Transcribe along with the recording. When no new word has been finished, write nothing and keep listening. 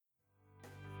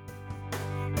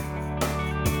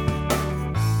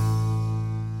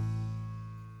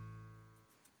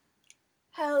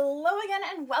again,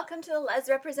 and welcome to the Les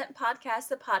Represent podcast,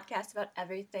 the podcast about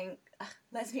everything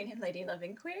lesbian and lady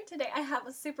loving queer. Today I have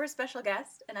a super special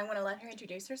guest, and I'm going to let her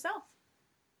introduce herself.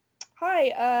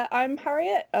 Hi, I'm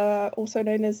Harriet, also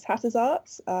known as Hatters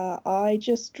Arts. I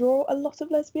just draw a lot of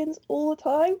lesbians all the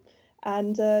time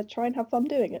and try and have fun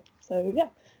doing it. So, yeah.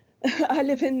 I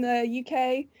live in the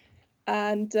UK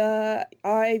and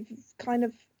I've kind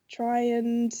of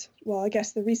I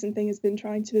guess the recent thing has been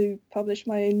trying to publish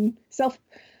my own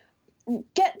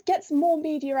get some more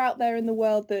media out there in the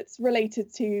world that's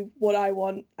related to what I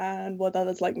want and what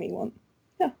others like me want.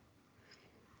 Yeah.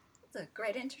 That's a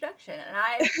great introduction. And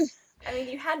I mean,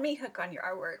 you had me hook on your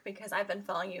artwork because I've been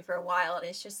following you for a while, and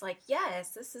it's just like,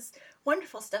 yes, this is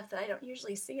wonderful stuff that I don't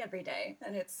usually see every day,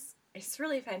 and it's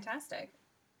really fantastic.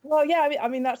 Well, yeah, I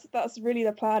mean that's really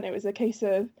the plan. It was a case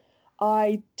of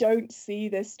I don't see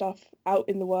this stuff out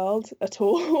in the world at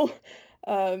all.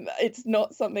 It's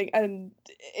not something, and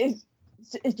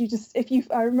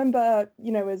I remember,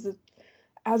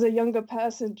 as a younger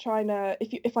person trying to,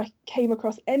 if I came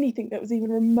across anything that was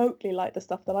even remotely like the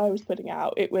stuff that I was putting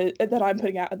out, it was that I'm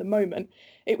putting out at the moment,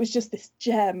 it was just this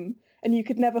gem, and you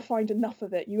could never find enough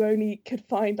of it. You only could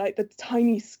find like the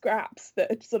tiny scraps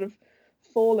that had sort of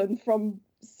fallen from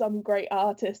some great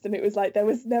artist, and it was like there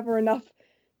was never enough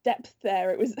depth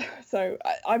there. It was so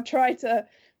I've tried to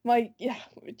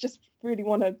just really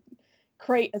want to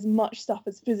create as much stuff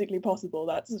as physically possible.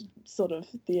 That's sort of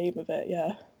the aim of it.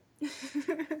 Yeah.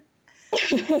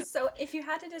 So if you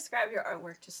had to describe your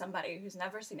artwork to somebody who's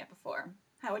never seen it before,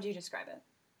 how would you describe it?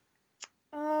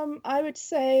 I would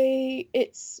say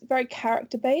it's very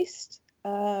character based.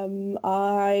 Most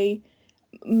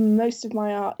of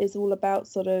my art is all about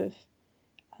sort of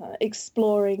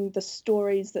exploring the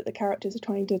stories that the characters are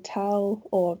trying to tell,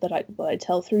 or that I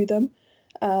tell through them.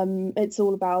 It's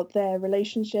all about their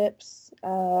relationships.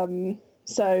 I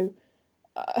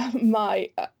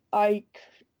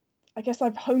guess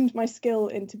I've honed my skill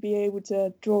into being able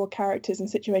to draw characters and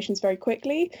situations very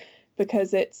quickly,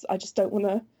 because I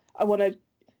want to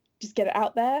just get it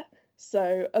out there.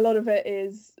 So a lot of it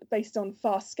is based on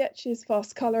fast sketches,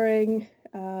 fast colouring.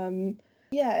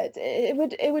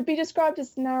 It would be described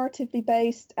as narratively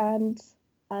based and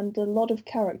a lot of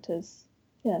characters.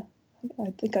 Yeah.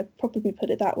 I think I'd probably put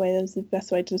it that way. That was the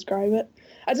best way to describe it.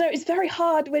 I don't know, it's very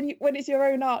hard when it's your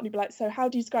own art and you'd be like, so how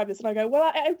do you describe this? And I go,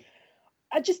 well,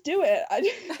 I just do it. I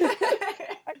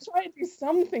try and do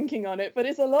some thinking on it, but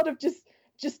it's a lot of just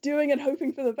doing and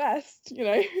hoping for the best,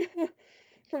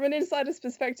 From an insider's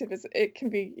perspective, it can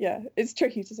be, it's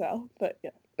tricky to tell, but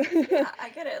yeah. Yeah, I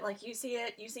get it. Like you see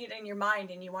it in your mind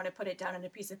and you want to put it down on a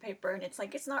piece of paper, and it's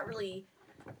like, it's not really,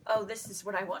 oh, this is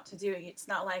what I want to do. It's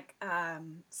not like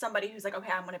somebody who's like,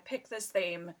 okay, I'm going to pick this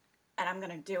theme and I'm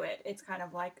going to do it. It's kind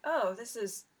of like, oh, this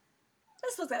was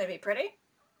going to be pretty.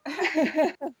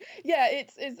 Yeah,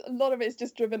 it's a lot of it's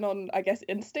just driven on, I guess,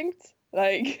 instinct.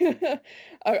 Like,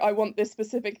 I want this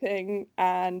specific thing,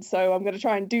 and so I'm going to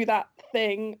try and do that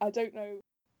thing. I don't know.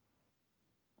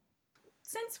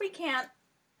 Since we can't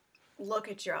look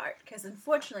at your art, because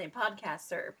unfortunately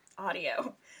podcasts are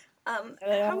audio,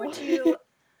 how would you,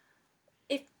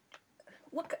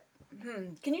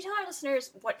 can you tell our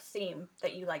listeners what theme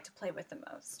that you like to play with the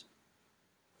most?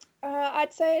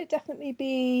 I'd say it'd definitely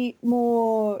be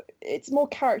it's more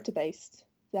character based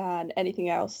than anything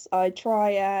else. I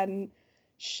try and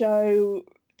show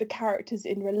the characters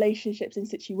in relationships and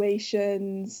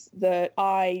situations that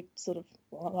I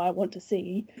I want to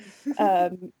see.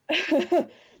 I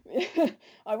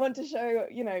want to show,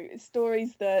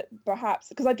 stories that perhaps,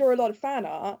 because I draw a lot of fan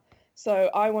art, so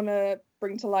I want to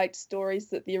bring to light stories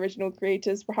that the original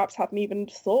creators perhaps haven't even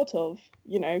thought of,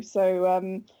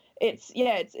 So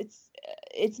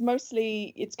it's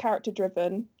mostly character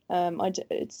driven.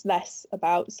 It's less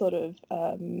about sort of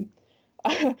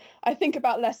I think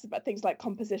about less about things like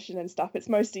composition and stuff. It's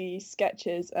mostly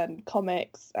sketches and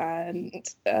comics and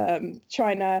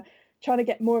trying to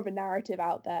get more of a narrative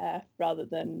out there rather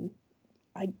than,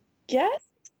 I guess,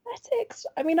 aesthetics.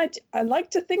 I mean, I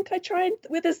like to think I try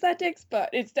with aesthetics, but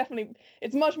it's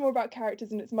much more about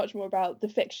characters, and it's much more about the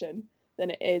fiction than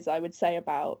it is, I would say,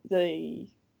 about the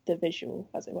visual,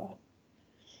 as it were.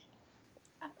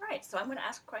 Right, so I'm going to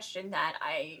ask a question that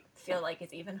I feel like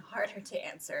is even harder to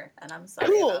answer, and I'm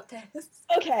sorry about this.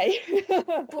 Okay.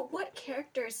 But what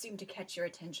characters seem to catch your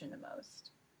attention the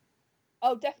most?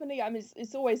 Oh, definitely. I mean,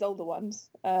 it's always older ones,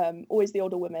 always the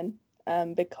older women,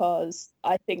 because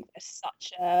I think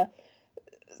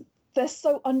they're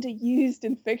so underused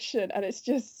in fiction, and it's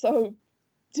just so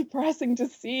depressing to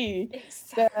see.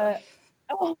 Exactly.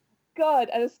 Oh God,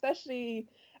 and especially,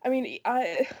 I mean,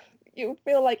 you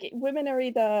feel like women are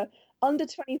either under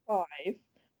 25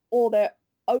 or they're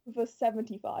over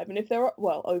 75. And if they're,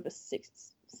 well, over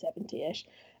 70-ish.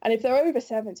 And if they're over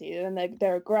 70, then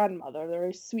they're a grandmother, they're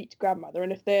a sweet grandmother.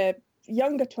 And if they're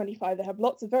younger 25, they have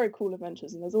lots of very cool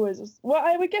adventures. And there's always, well,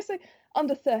 I would guess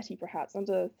under 30, perhaps,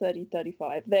 under 30,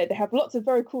 35. They have lots of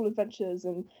very cool adventures,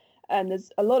 and there's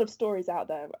a lot of stories out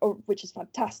there, which is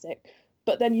fantastic.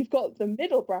 But then you've got the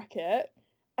middle bracket,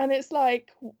 and it's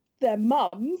like they're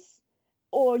mums,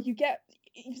 or you get,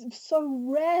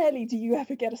 so rarely do you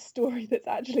ever get a story that's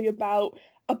actually about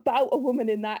a woman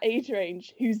in that age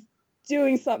range who's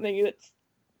doing something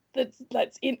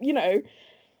that's in,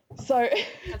 so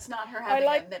that's not her having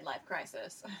a midlife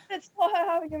crisis. It's not her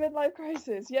having a midlife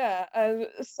crisis, yeah.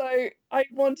 So I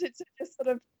wanted to just sort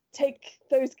of take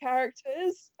those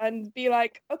characters and be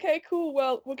like, okay, cool,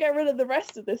 well, we'll get rid of the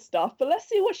rest of this stuff, but let's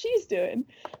see what she's doing.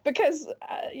 Because,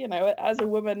 as a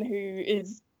woman who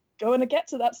is going to get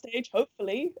to that stage,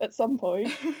 hopefully, at some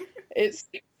point, it's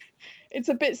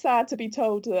a bit sad to be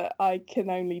told that I can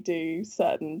only do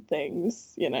certain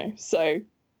things, So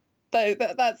those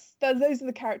are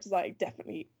the characters I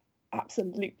definitely,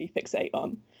 absolutely fixate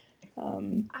on.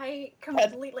 I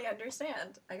completely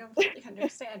understand.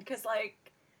 Because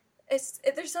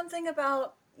there's something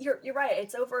about you're right.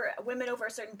 It's over women over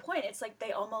a certain point. It's like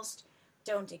they almost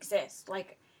don't exist.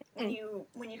 Like when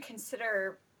you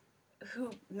consider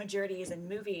who majority is in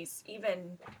movies,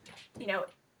 even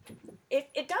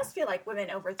it does feel like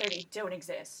women over 30 don't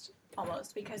exist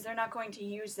almost, because they're not going to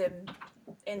use them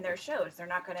in their shows. They're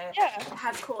not going to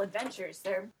have cool adventures.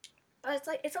 But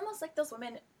it's almost like those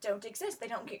women don't exist. They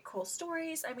don't get cool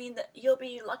stories. I mean, you'll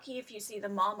be lucky if you see the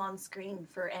mom on screen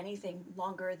for anything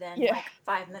longer than like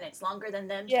 5 minutes, longer than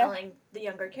them telling the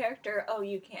younger character, "Oh,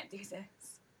 you can't do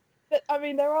this." But I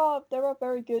mean, there are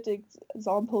very good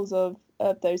examples of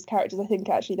those characters. I think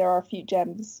actually there are a few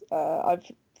gems.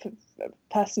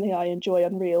 Personally, I enjoy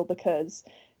Unreal because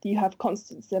you have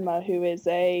Constance Zimmer, who is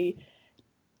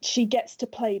she gets to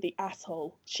play the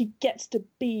asshole. She gets to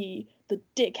be the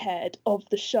dickhead of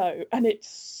the show, and it's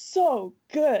so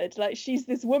good. Like, she's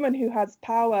this woman who has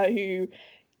power, who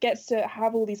gets to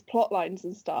have all these plot lines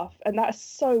and stuff, and that's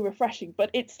so refreshing. But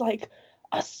it's like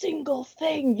a single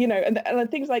thing,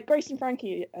 and things like Grace and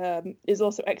Frankie is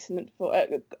also excellent for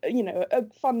a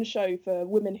fun show for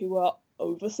women who are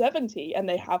over 70 and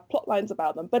they have plot lines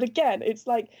about them. But again, it's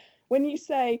like, when you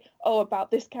say, oh,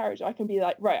 about this character, I can be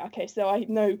like, right, okay, so I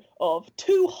know of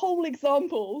 2 whole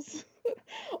examples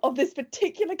of this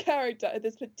particular character at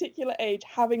this particular age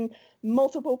having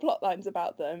multiple plot lines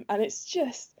about them, and it's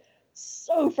just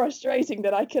so frustrating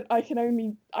that I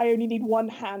only need one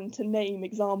hand to name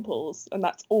examples, and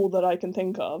that's all that I can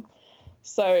think of.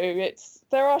 So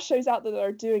there are shows out there that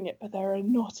are doing it, but there are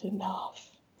not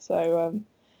enough. So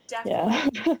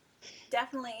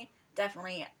definitely,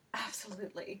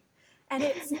 absolutely. And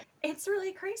it's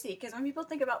really crazy, because when people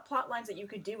think about plot lines that you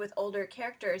could do with older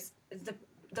characters,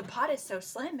 the pot is so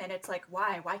slim, and it's like,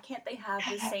 why can't they have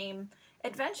the same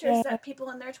adventures that people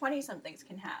in their 20-somethings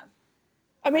can have?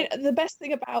 I mean, the best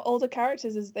thing about older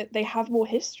characters is that they have more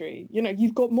history.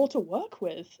 You've got more to work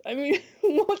with. I mean,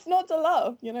 what's not to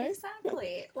love,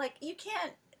 Exactly. Like, you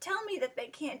can't tell me that they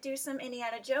can't do some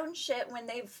Indiana Jones shit when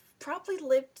they've probably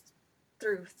lived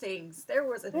through things. There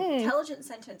was an intelligent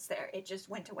sentence there. It just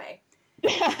went away.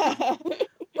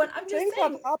 But I'm just things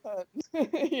saying. have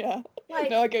happened. Yeah. No,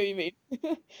 I get what you mean.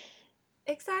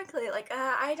 Exactly. Like,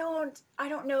 I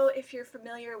don't know if you're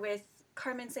familiar with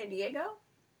Carmen Sandiego.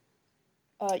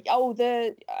 I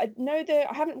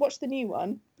haven't watched the new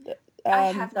one.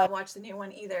 I have not watched the new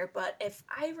one either, but if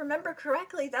I remember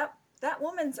correctly, that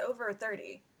woman's over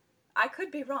 30. I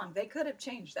could be wrong. They could have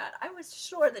changed that. I was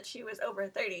sure that she was over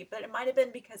 30, but it might have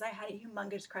been because I had a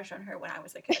humongous crush on her when I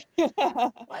was a kid.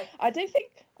 I'm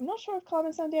not sure if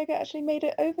Carmen Sandiego actually made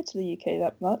it over to the UK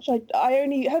that much. I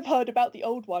only have heard about the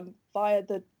old one via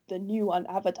the new one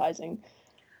advertising.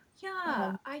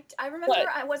 Yeah, I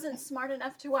remember I wasn't smart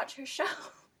enough to watch her show.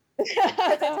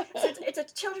 It's a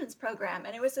children's program,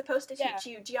 and it was supposed to teach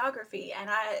you geography, and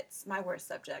it's my worst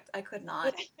subject. I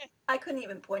couldn't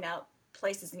even point out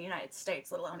places in the United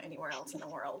States, let alone anywhere else in the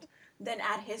world. Then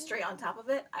add history on top of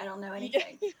it. I don't know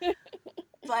anything.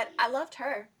 But I loved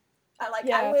her.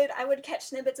 I would catch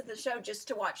snippets of the show just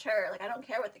to watch her. Like, I don't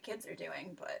care what the kids are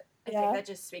doing, but I think that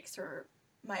just speaks to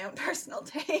my own personal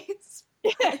taste.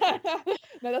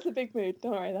 No, that's a big mood.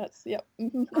 Don't worry, that's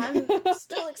I'm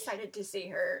still excited to see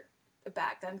her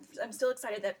back. I'm still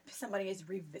excited that somebody has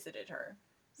revisited her.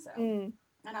 So, and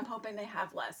I'm hoping they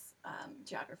have less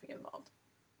geography involved.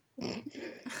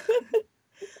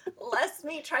 Less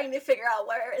me trying to figure out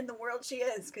where in the world she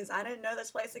is, because I didn't know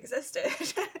this place existed.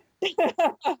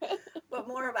 But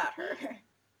more about her.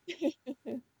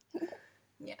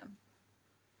 Yeah.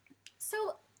 So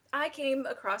I came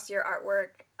across your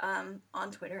artwork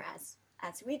on Twitter,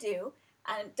 as we do,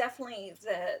 and definitely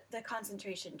the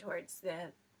concentration towards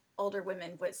the older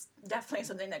women was definitely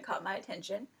something that caught my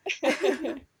attention,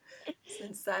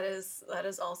 since that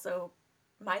is also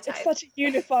my It's type. such a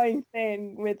unifying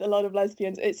thing with a lot of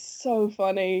lesbians. It's so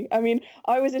funny. I mean,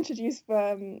 I was introduced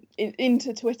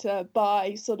into Twitter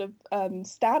by sort of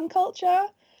stan culture.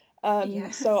 So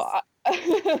Yes.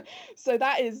 so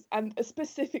that is, and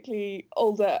specifically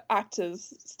older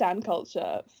actors stan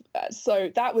culture.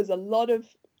 So that was a lot of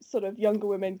sort of younger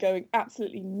women going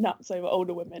absolutely nuts over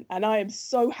older women, and I am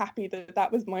so happy that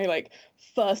that was my like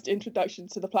first introduction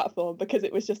to the platform, because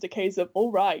it was just a case of,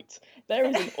 all right, there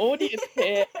is an audience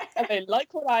here and they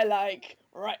like what I like.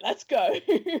 Right, let's go. I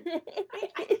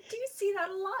do see that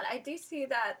a lot. I do see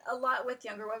that a lot with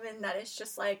younger women. That is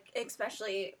just like,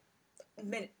 especially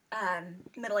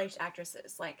middle-aged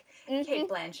actresses like Kate Mhm,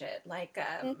 Blanchett. Like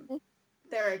mhm.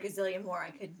 there are a gazillion more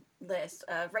I could list.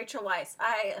 Rachel Weisz.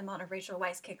 I am on a Rachel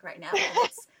Weisz kick right now, and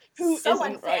it's Who so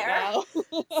isn't right unfair. now?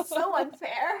 So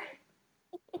unfair.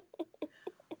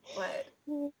 But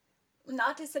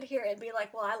not to sit here and be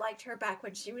like, well, I liked her back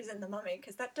when she was in The Mummy,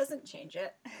 because that doesn't change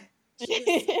it.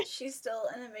 She's still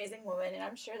an amazing woman, and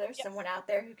I'm sure there's Yeah, someone out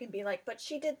there who can be like, but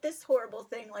she did this horrible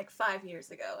thing like 5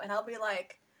 years ago, and I'll be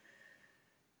like,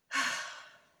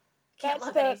 can't that's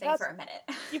love the anything for that's a minute.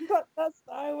 you've got that's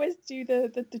I always do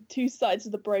the two sides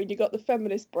of the brain. You've got the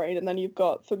feminist brain, and then you've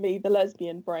got, for me, the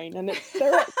lesbian brain, and it's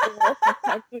they're at war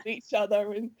sometimes with each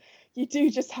other, and you do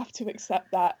just have to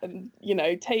accept that, and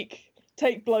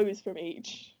take blows from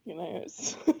each.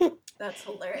 It's That's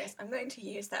hilarious. I'm going to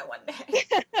use that one day.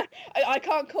 I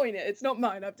can't coin it. It's not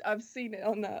mine. I've seen it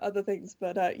on other things,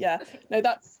 but yeah, no,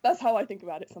 that's how I think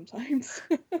about it sometimes.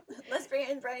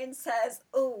 Lesbian brain says,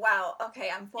 oh wow, okay,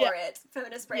 I'm Yeah, for it.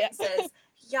 Feminist yeah. brain says,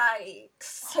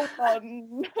 yikes. Hold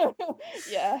on.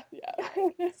 Yeah, yeah.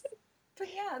 Yikes. But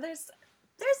yeah, there's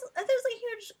a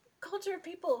huge culture of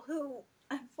people who,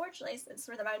 unfortunately, since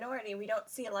we're the minority, we don't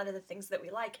see a lot of the things that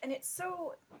we like, and it's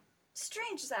so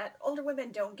strange that older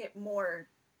women don't get more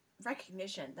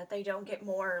recognition, that they don't get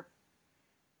more,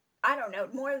 I don't know,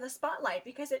 more of the spotlight,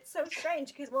 because it's so strange,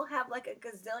 because we'll have like a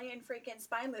gazillion freaking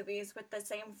spy movies with the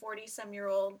same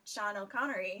 40-some-year-old Sean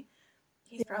O'Connery.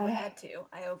 He's probably Yeah. had to.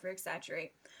 I over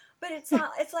exaggerate. But it's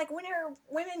not, it's like, when are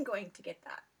women going to get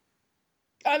that?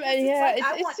 I Because mean, it's yeah, like,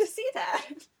 I it's want to just see that.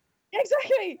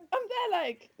 exactly. I'm there,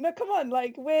 like, no, come on,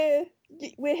 like we're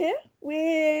here.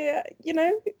 We're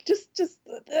just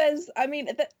there's. I mean,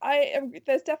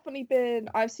 there's definitely been.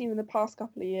 I've seen in the past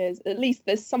couple of years, at least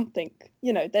there's something.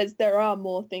 There are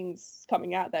more things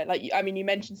coming out there. Like, I mean, you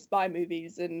mentioned spy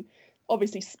movies, and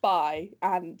obviously Spy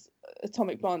and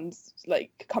Atomic Blondes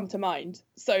like come to mind.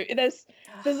 So there's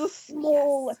a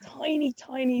small, a Yes.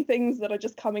 tiny things that are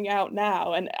just coming out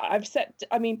now, and I've set.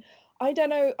 I mean, I don't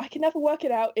know. I can never work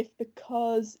it out if,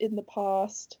 because in the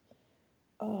past,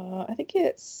 I think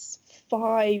it's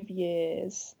 5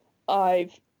 years,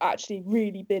 I've actually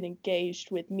really been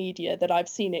engaged with media, that I've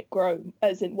seen it grow,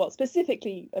 as in, well,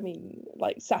 specifically, I mean,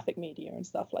 like sapphic media and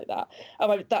stuff like that.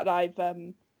 That I've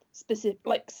specific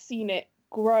like seen it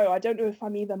grow. I don't know if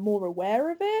I'm either more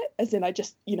aware of it, as in I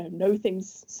just know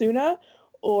things sooner,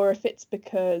 or if it's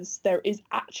because there is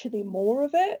actually more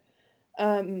of it.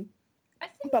 Um, I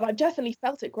think, but I've definitely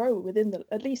felt it grow within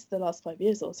at least the last 5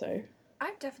 years or so.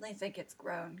 I definitely think it's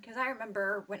grown, because I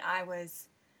remember when I was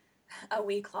a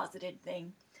wee closeted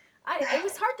thing, it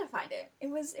was hard to find it.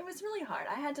 It was really hard.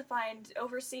 I had to find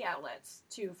overseas outlets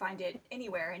to find it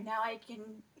anywhere, and now I can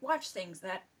watch things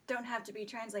that don't have to be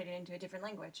translated into a different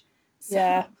language. So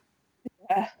Yeah,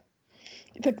 yeah.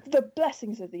 The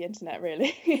blessings of the internet,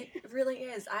 really. it really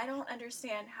is. I don't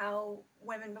understand how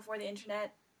women before the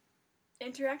internet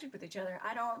interacted with each other.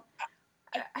 I don't.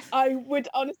 I, I would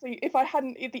honestly, if I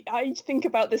hadn't, I think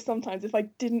about this sometimes. If I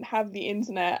didn't have the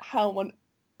internet, how on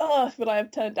earth would I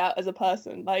have turned out as a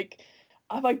person? Like,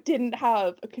 if I didn't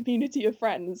have a community of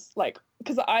friends, like,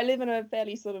 because I live in a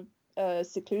fairly sort of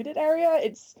secluded area.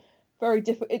 It's very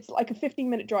difficult. It's like a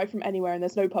 15-minute drive from anywhere, and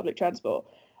there's no public transport.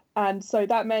 And so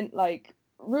that meant, like,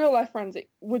 real life friends,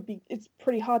 it's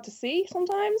pretty hard to see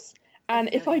sometimes. I And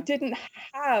feel if I you. didn't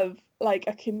have like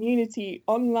a community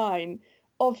online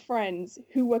of friends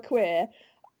who were queer,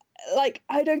 like,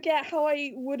 I don't get how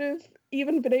I would have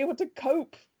even been able to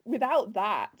cope without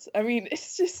that. I mean,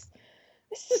 it's just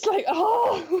like,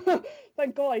 oh,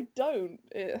 thank God I don't.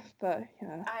 But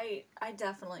yeah. I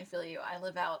definitely feel you. I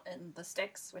live out in the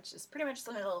sticks, which is pretty much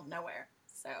the middle of nowhere.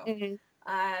 So, Mhm.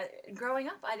 growing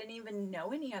up, I didn't even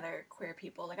know any other queer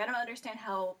people. Like, I don't understand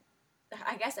how.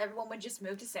 I guess everyone would just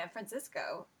move to San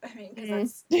Francisco. I mean,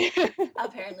 because Mhm. that's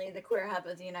apparently the queer hub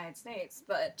of the United States.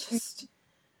 But just,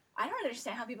 I don't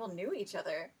understand how people knew each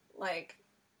other. Like,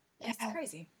 it's Yeah,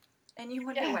 crazy. And you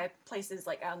wonder yeah. why places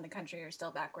like out in the country are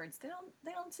still backwards.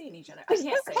 They don't see each other. I There's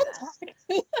no can't say that. contact.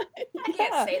 I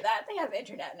can't Yeah. say that. They have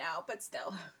internet now, but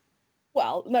still.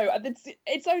 Well, no,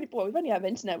 it's only well, we've only had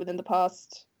internet within the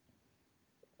past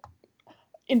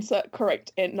insert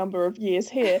correct number of years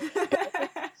here,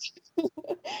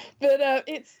 but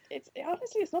it's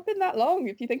honestly it's not been that long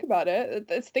if you think about it.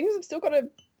 There's things have still got to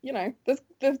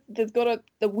there's got to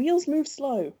the wheels move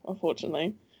slow,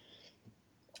 unfortunately.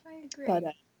 I But agree.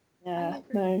 I yeah,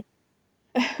 agree.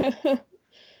 no,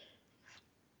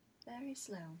 Very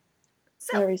slow.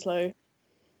 So, very slow.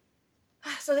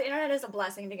 so the internet is a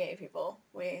blessing to gay people.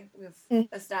 We've Mm.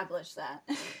 established that.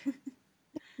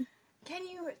 Can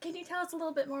you tell us a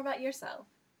little bit more about yourself?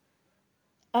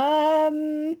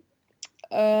 Um.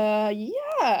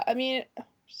 Yeah. I mean,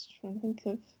 just trying to think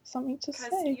of something to Because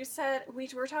say. you said we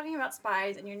were talking about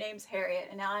spies, and your name's Harriet,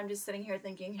 and now I'm just sitting here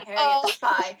thinking Harriet the Oh.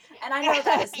 spy, and I know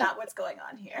that is not what's going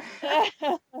on here.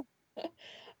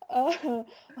 Oh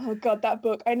God, that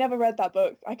book. I never read that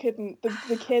book. I couldn't.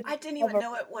 The kid I didn't even never.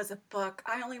 know it was a book.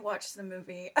 I only watched the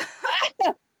movie.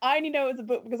 I only know it was a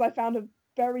book because I found a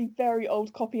very, very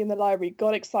old copy in the library,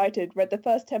 got excited, read the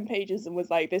first 10 pages, and was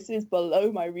like, this is below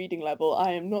my reading level.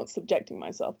 I am not subjecting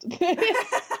myself to this. And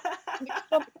the kid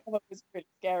on the cover was really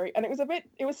scary. And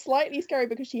it was slightly scary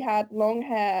because she had long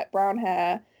hair, brown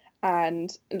hair, and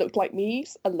it looked like me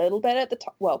a little bit at the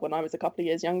time. Well, when I was a couple of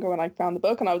years younger, when I found the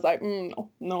book, and I was like, no,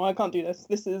 no, I can't do this.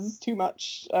 This is too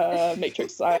much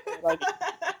Matrix. I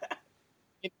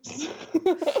need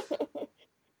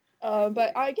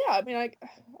but I mean,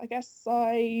 I guess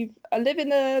I live in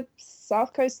the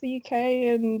south coast of the UK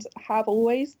and have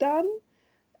always done.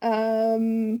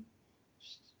 Um,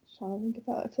 trying to think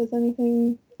about if there's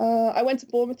anything. I went to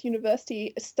Bournemouth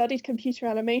University, studied computer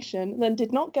animation, then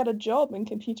did not get a job in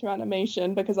computer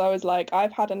animation because I was like,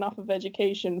 I've had enough of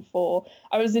education for.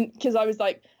 I was in because I was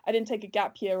like, I didn't take a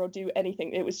gap year or do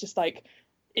anything. It was just like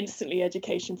instantly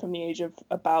education from the age of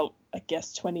about, I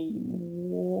guess,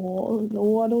 21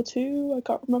 or two. I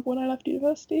can't remember when I left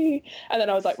university. And then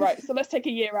I was like, right, so let's take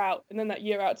a year out. And then that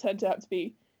year out turned out to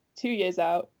be 2 years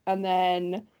out. And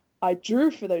then I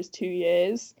drew for those 2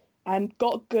 years and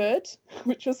got good,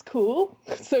 which was cool.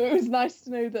 So it was nice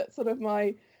to know that sort of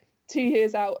my 2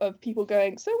 years out of people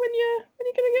going, so when you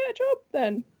gonna get a job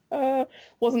then?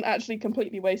 Wasn't actually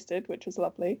completely wasted, which was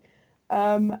lovely.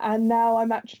 And now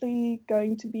I'm actually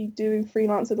going to be doing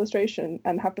freelance illustration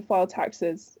and have to file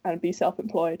taxes and be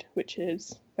self-employed, which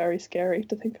is very scary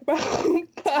to think about.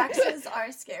 Taxes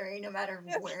are scary no matter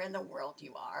where in the world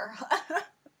you are. I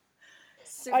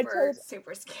Super, told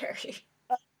super scary.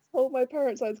 I told my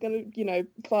parents I was going to,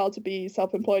 file to be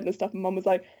self-employed and stuff, and mum was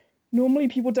like, normally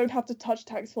people don't have to touch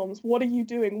tax forms. What are you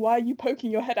doing? Why are you poking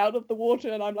your head out of the water?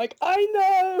 And I'm like, I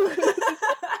know.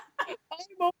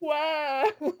 I'm aware.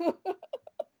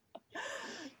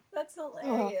 That's Oh,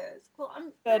 hilarious. Well,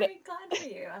 I'm but very glad for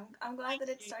you. I'm glad that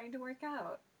it's starting to work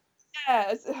out.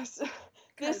 yeah, this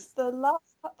Cause the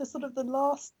sort of the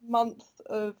last month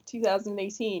of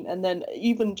 2018, and then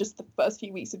even just the first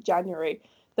few weeks of January,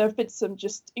 there have been some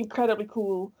just incredibly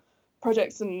cool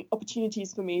projects and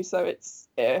opportunities for me. So it's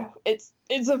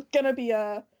gonna be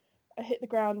a hit the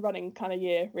ground running kind of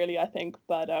year, really, I think.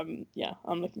 But yeah,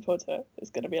 I'm looking forward to it. It's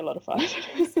gonna be a lot of fun.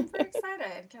 I'm super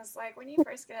excited because like when you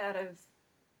first get out of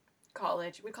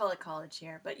college, we call it college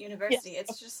here, but university, Yes.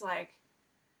 it's just like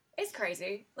it's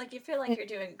crazy. Like you feel like you're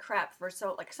doing crap for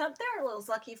so like some there are those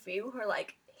lucky few who are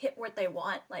like hit what they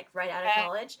want like right out of Yeah,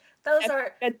 college. Those yeah,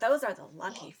 are yeah. those are the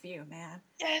lucky few, man.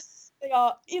 Yes, they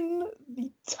are in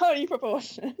the tiny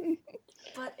proportion.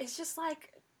 But it's just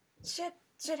like shit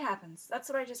happens. That's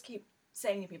what I just keep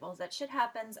saying to people is that shit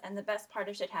happens and the best part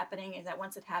of shit happening is that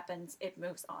once it happens, it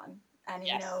moves on. And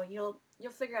you know, Yes.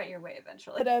 you'll figure out your way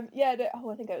eventually. But yeah, no, oh,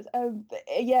 I think it was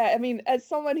yeah. I mean, as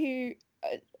someone who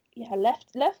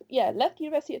left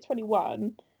university at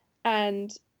 21,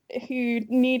 and who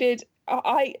needed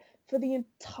I for the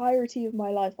entirety of my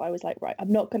life, I was like, right,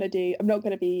 I'm not gonna be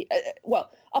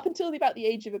well up until about the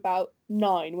age of about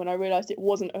 9 when I realized it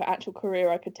wasn't an actual career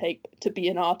I could take to be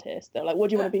an artist. They're like, what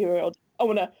do you want to be? I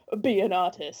want to be an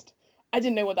artist. I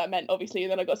didn't know what that meant, obviously,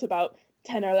 and then I got to about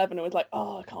 10 or 11 and was like,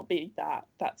 oh, I can't be that.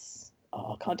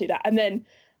 I can't do that. And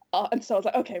so I was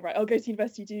like, okay, right, I'll go to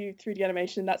university, do 3D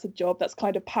animation. That's a job that's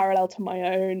kind of parallel to my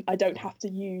own. I don't have to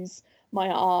use my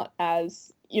art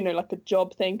as like a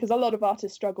job thing, because a lot of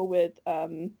artists struggle with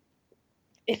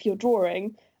if you're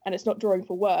drawing and it's not drawing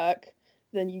for work,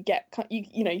 then you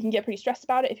can get pretty stressed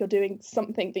about it if you're doing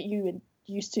something that you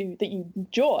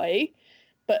enjoy,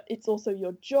 but it's also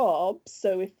your job.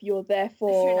 So if you're if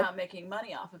you're not making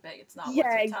money off of it, it's not worth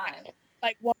your time.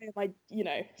 Like, why am I,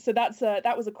 so that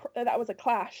was a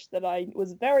clash that I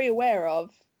was very aware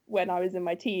of when I was in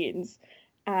my teens,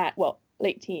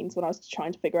 late teens, when I was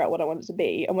trying to figure out what I wanted to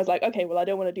be, and was like, okay, well, I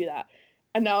don't want to do that.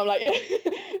 And now I'm like,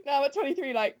 now I'm at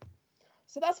 23, like,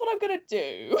 so that's what I'm going to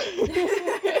do.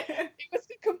 It was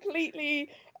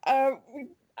completely,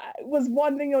 was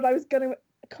one thing that I was going to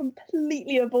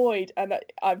completely avoid. And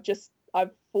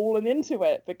I've fallen into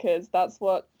it because that's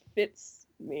what fits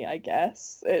me, I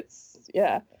guess. It's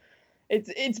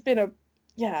been a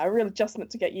real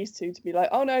adjustment to get used to be like,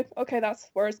 oh no, okay, that's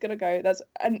where it's going to go.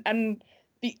 And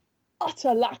the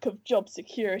utter lack of job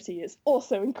security is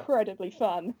also incredibly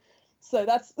fun. So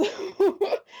that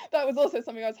was also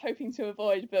something I was hoping to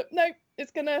avoid, but no,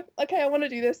 I want to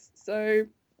do this. So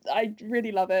I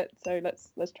really love it. So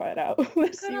let's try it out.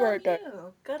 Let's see where it goes.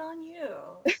 Good on you.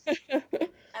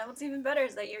 And what's even better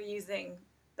is that you're using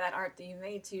that art that you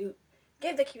made to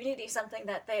give the community something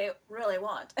that they really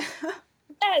want.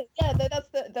 Yeah, that's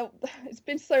it's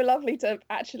been so lovely to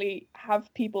actually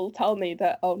have people tell me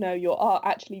that, oh no, your art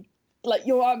actually, like,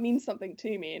 your art means something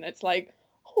to me. And it's like,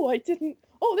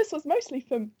 this was mostly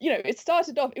for, it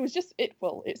started off,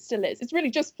 it still is. It's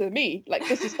really just for me. Like,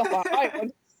 this is stuff I want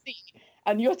to see.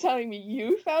 And you're telling me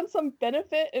you found some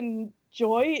benefit and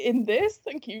joy in this?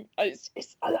 Thank you. It's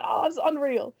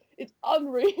unreal. It's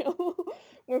unreal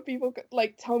when people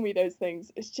like tell me those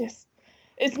things.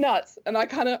 It's nuts. And I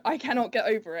cannot get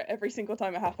over it every single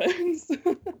time it happens.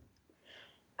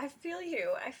 I feel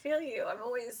you. I'm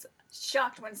always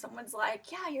shocked when someone's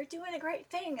like, yeah, you're doing a great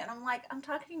thing. And I'm like, I'm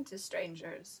talking to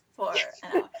strangers for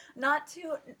an hour.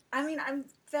 I'm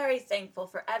very thankful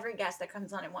for every guest that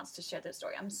comes on and wants to share their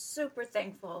story. I'm super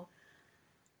thankful.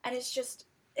 And it's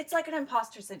like an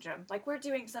imposter syndrome. Like, we're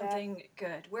doing something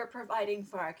good. We're providing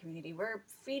for our community. We're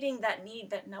feeding that need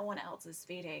that no one else is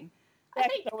feeding. I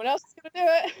think no one else is going to do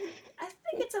it. I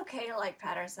think it's okay to, like,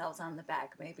 pat ourselves on the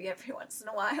back maybe every once in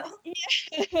a while. Yeah.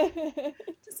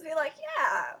 Just be like,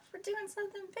 yeah, we're doing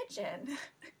something bitchin'.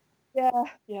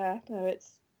 Yeah. No,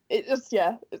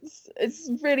 it's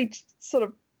really sort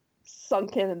of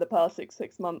sunk in the past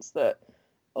 6 months that,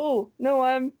 oh no,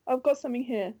 I've got something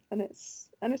here, and it's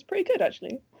pretty good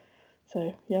actually.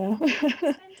 So yeah.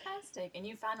 Fantastic. And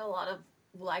you found a lot of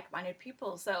like-minded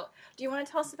people. So do you want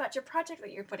to tell us about your project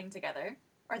that you're putting together,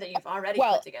 or that you've already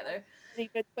put together? Been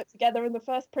put together, and the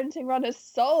first printing run is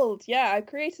sold. Yeah, I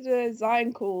created a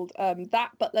design called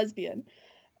That But Lesbian,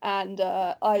 and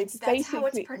that's how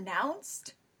it's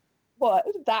pronounced? What?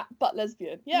 That But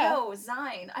Lesbian? Yeah. No,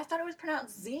 Zine. I thought it was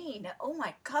pronounced zine. Oh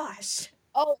my gosh.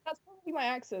 Oh, that's probably my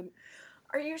accent.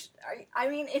 I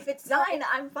mean, if it's Zine,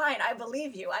 I'm fine. I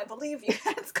believe you.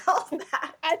 It's called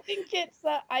that. I think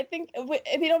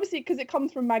obviously, because it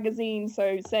comes from magazine,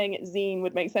 so saying it zine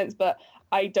would make sense, but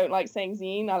I don't like saying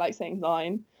zine. I like saying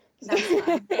Zine. That's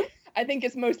fine. I think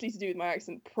it's mostly to do with my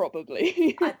accent,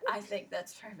 probably. I think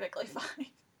that's perfectly fine.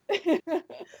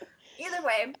 Either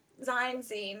way,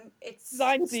 zine, it's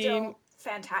Zine still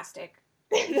fantastic.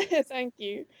 Thank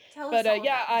you. Tell us all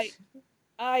about it.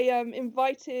 I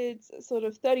invited sort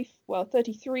of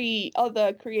 33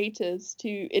 other creators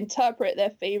to interpret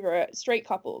their favorite straight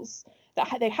couples.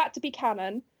 They had to be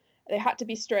canon, they had to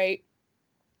be straight,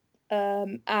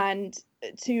 and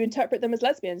to interpret them as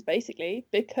lesbians, basically,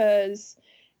 because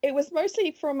it was mostly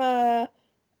from there's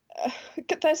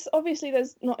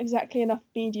not exactly enough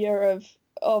media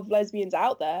of lesbians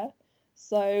out there.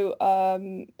 So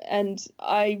and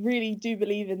I really do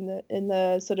believe in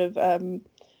the sort of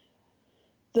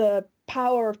the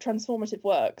power of transformative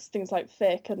works, things like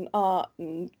fic and art,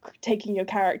 and taking your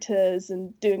characters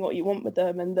and doing what you want with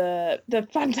them, and the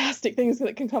fantastic things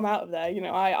that can come out of there.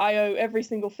 I owe every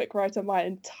single fic writer my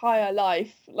entire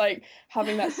life, like,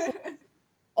 having that sort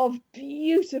of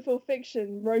beautiful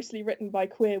fiction mostly written by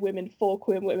queer women for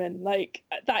queer women. Like,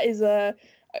 that is a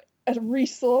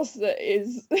resource that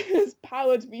has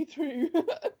powered me through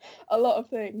a lot of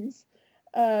things.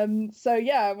 So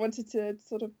yeah, I wanted to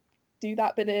sort of do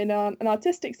that, but in an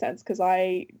artistic sense, because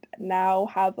I now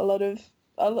have a lot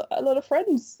of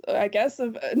friends, I guess,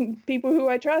 and people who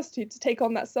I trust to take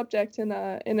on that subject in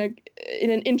an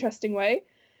interesting way.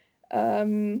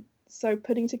 So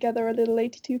putting together a little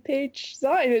 82-page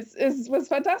design was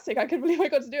fantastic. I couldn't believe I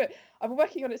got to do it. I've been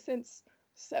working on it since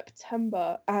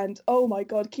September, and oh my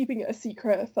god, keeping it a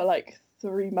secret for like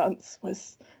 3 months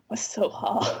was so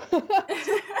hard.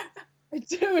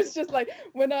 It was just like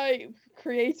when I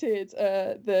created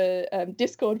the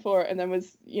Discord for it and then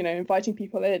was, inviting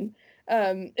people in.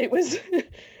 It was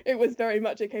it was very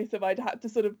much a case of I'd had to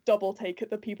sort of double take at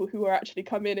the people who were actually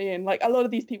coming in. Like a lot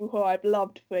of these people who I've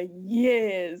loved for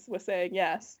years were saying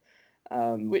yes,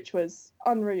 which was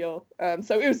unreal.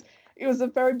 So it was a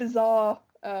very bizarre,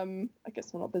 I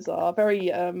guess, well, not bizarre,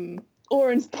 very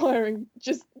awe-inspiring,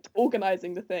 just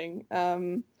organizing the thing.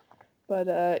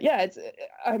 But yeah,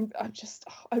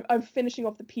 I'm finishing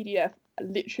off the PDF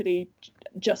literally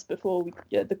just before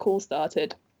the call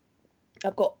started.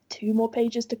 I've got 2 more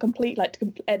pages to complete, like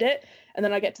to edit, and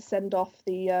then I get to send off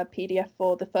the PDF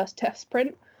for the first test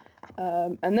print.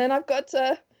 And then I've got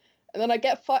to, and then I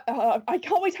get, I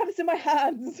can't wait to have this in my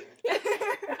hands. A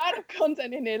lot of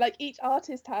content in here. Like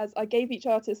I gave each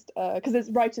artist, because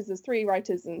there's 3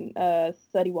 writers and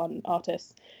 31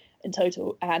 artists in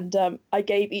total, and I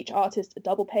gave each artist a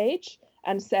double page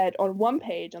and said on one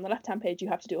page, on the left-hand page, you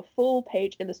have to do a full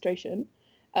page illustration.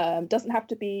 Doesn't have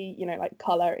to be, like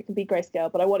color, it can be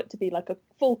grayscale, but I want it to be like a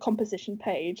full composition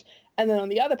page. And then on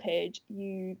the other page,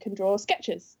 you can draw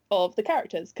sketches of the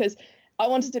characters, because I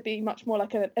wanted to be much more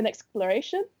like an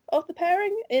exploration of the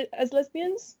pairing as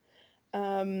lesbians.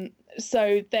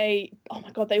 So oh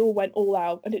my God, they all went all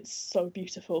out, and it's so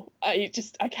beautiful. I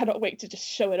cannot wait to just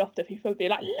show it off to people and be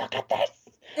like, look at this!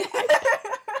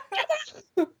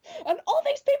 And all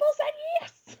these people said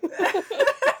yes!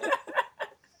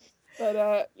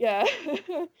 But yeah,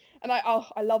 and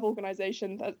I love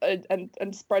organization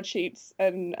and spreadsheets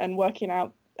and working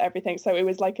out everything. So it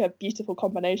was like a beautiful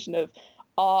combination of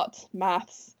art,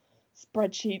 maths,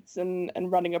 spreadsheets,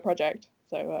 and running a project.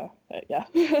 So yeah.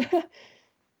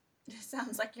 It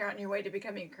sounds like you're on your way to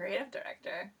becoming a creative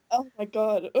director. Oh my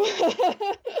God.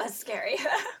 That's scary.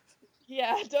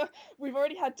 Yeah, we've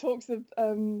already had talks of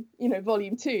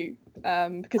volume 2,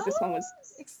 because this one was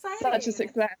exciting. Such a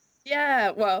success. Yeah,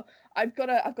 well, I've got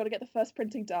to get the first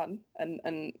printing done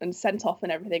and sent off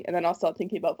and everything, and then I'll start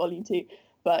thinking about volume 2.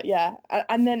 But yeah,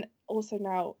 and then also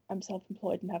now I'm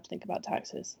self-employed and have to think about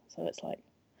taxes, so it's like,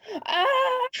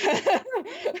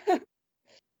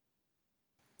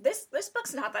 This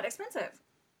book's not that expensive.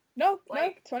 No,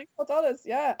 $24.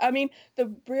 Yeah, I mean,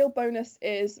 the real bonus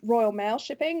is Royal Mail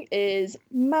shipping is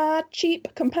mad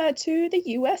cheap compared to the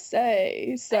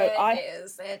USA. So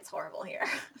it's horrible here.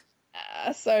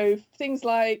 So things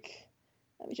like,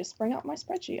 let me just bring up my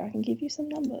spreadsheet. I can give you some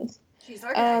numbers. She's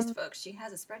organized, folks. She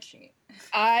has a spreadsheet.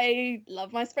 I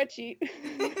love my spreadsheet.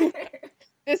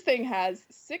 This thing has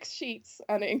 6 sheets,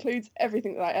 and it includes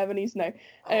everything that I ever need to know.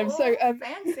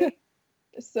 Fancy.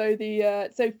 So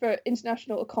for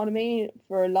international economy,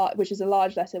 which is a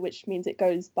large letter, which means it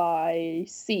goes by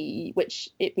sea, which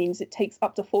it means it takes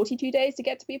up to 42 days to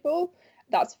get to people.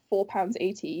 That's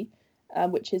 £4.80,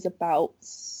 which is about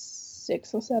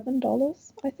 $6 or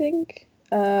 $7, I think.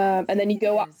 And then you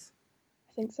go up.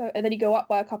 I think so. And then you go up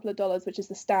by a couple of dollars, which is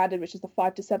the standard, which is the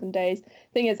 5 to 7 days.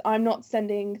 Thing is, I'm not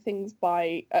sending things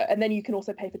by, and then you can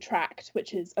also pay for tracked,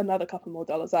 which is another couple more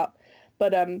dollars up.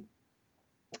 But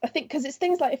I think because it's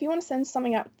things like if you want to send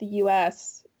something out to the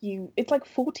US, it's like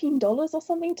 $14 or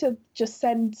something to just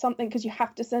send something, because you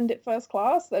have to send it first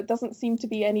class. There doesn't seem to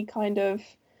be any kind of,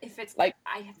 if it's like,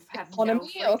 I have no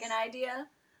freaking idea.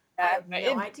 I have no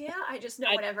idea. I just know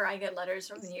whenever I get letters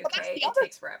from the UK, it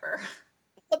takes forever.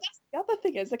 But that's the other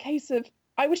thing, is a case of,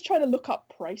 I was trying to look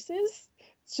up prices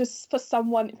just for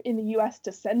someone in the US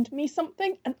to send me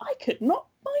something, and I could not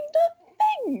find a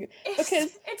thing.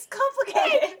 Because it's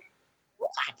complicated.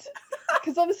 What?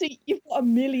 Because obviously you've got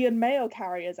 1 million mail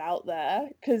carriers out there.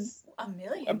 Because 1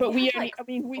 million, but we only, like I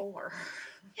mean, 4.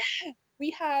 Yeah,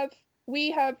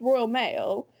 we have Royal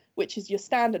Mail, which is your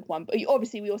standard one. But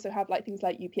obviously we also have like things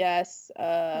like UPS.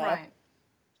 Right.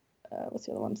 What's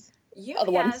the other ones? UPS,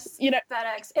 other ones,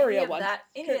 FedEx, any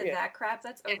of that crap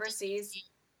that's overseas,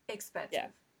 expensive. Yeah.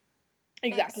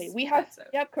 Exactly. We have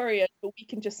couriers, but we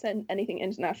can just send anything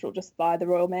international just via the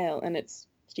Royal Mail, and it's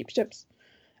cheap ships.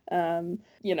 I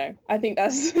think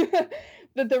that's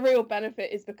the real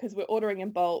benefit is because we're ordering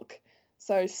in bulk.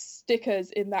 So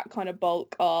stickers in that kind of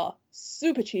bulk are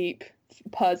super cheap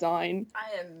per Zine.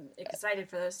 I am excited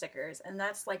for those stickers, and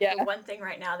that's like the one thing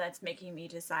right now that's making me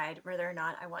decide whether or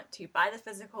not I want to buy the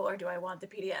physical or do I want the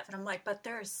PDF. And I'm like, but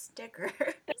there's stickers.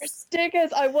 There's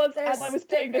stickers. As I was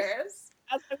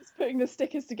putting the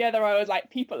stickers together, I was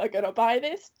like, people are gonna buy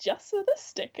this just for the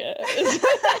stickers.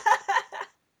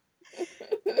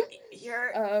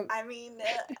 I mean,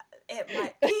 it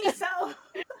might be so.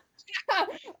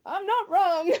 I'm not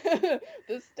wrong.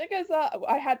 The stickers are.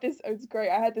 I had this. It was great.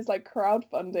 I had this like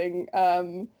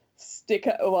crowdfunding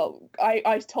sticker. Well,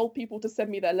 I told people to send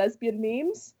me their lesbian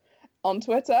memes on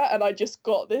Twitter, and I just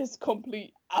got this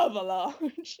complete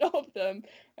avalanche of them.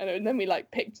 And then we like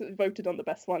voted on the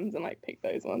best ones, and like picked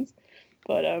those ones.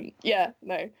 But yeah,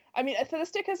 no. I mean, for the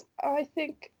stickers, I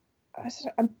think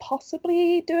I'm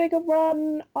possibly doing a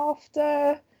run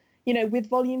after, with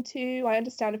volume 2. I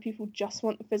understand if people just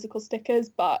want the physical stickers,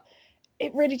 but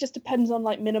it really just depends on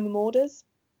like minimum orders.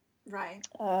 Right.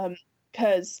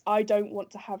 Because I don't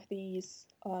want to have these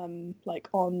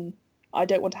I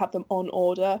don't want to have them on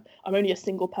order. I'm only a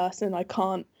single person. I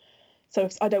can't. So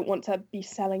if I don't want to be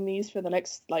selling these for the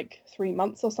next like 3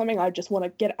 months or something. I just want to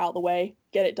get it out of the way,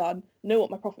 get it done, know what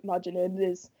my profit margin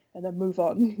is, and then move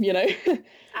on.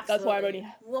 That's why I'm only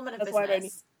woman of that's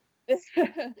business.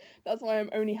 That's why I'm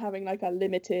only having like a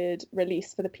limited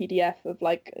release for the PDF of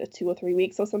like 2 or 3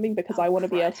 weeks or something, because I want to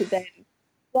be able to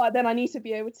then I need to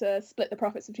be able to split the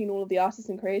profits between all of the artists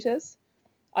and creators.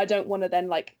 I don't want to then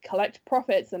like collect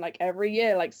profits and like every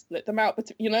year like split them out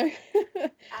between,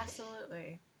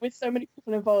 Absolutely. With so many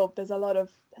people involved, there's a lot of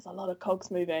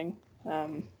cogs moving.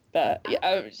 But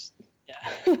yeah,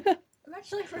 I'm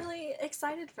actually really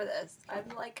excited for this. I'm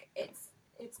like,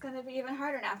 it's gonna be even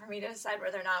harder now for me to decide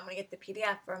whether or not I'm gonna get the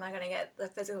PDF or am I gonna get the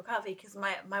physical copy, because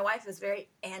my wife is very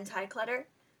anti-clutter.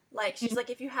 Like, she's like,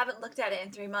 if you haven't looked at it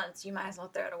in 3 months, you might as well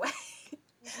throw it away.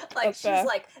 Like, that's she's fair.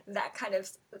 Like that kind of.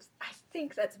 I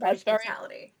think that's British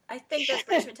mentality. I think that's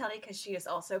British mentality because she is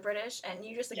also British, and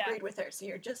you just agreed with her, so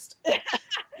you're just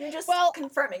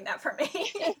confirming that for me.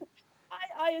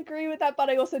 I agree with that, but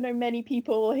I also know many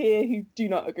people here who do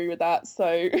not agree with that.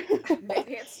 So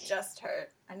maybe it's just her.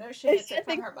 I know she gets it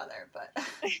from her mother, but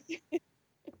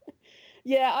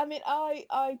yeah, I mean,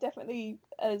 I definitely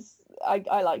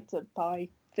I like to buy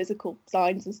physical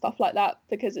signs and stuff like that,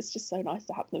 because it's just so nice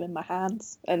to have them in my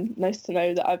hands, and nice to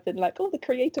know that I've been like, oh, the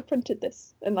creator printed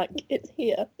this, and like it's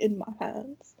here in my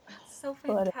hands. That's so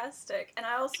fantastic. And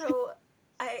I also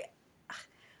I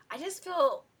just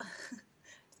feel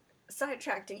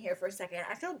sidetracking here for a second.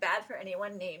 I feel bad for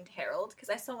anyone named Harold, because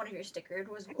I saw one of your stickers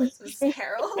was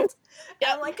Harold.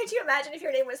 Yeah. I'm like, could you imagine if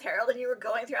your name was Harold and you were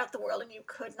going throughout the world and you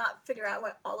could not figure out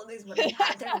what all of these women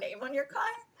had their name on your car?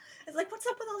 It's like, what's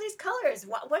up with all these colors?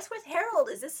 What's with Harold?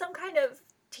 Is this some kind of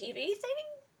TV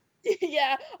thing?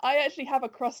 Yeah, I actually have a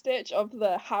cross stitch of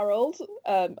the Harold.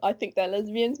 I think they're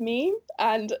lesbians meme,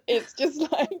 and it's just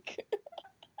like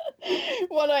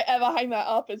when I ever hang that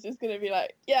up, it's just gonna be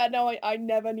like, yeah, no,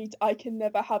 I can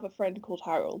never have a friend called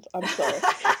Harold. I'm sorry.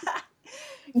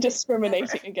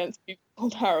 Discriminating against people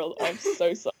called Harold. I'm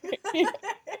so sorry.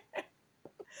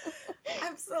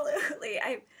 Absolutely.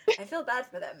 I feel bad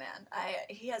for that man.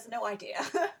 He has no idea.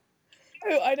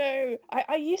 Oh, I know.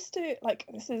 I used to like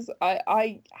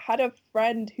I had a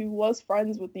friend who was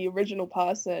friends with the original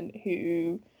person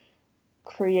who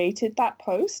created that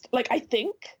post. Like, I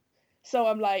think. So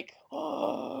I'm like,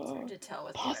 oh, it's hard to tell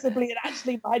with possibly it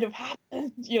actually might have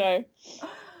happened,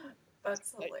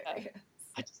 That's hilarious.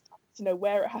 I just need to know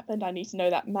where it happened. I need to know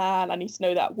that man. I need to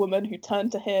know that woman who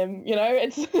turned to him.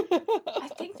 It's.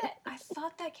 I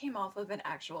thought that came off of an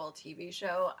actual TV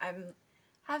show. I'm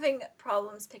having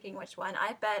problems picking which one.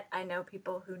 I bet I know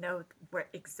people who know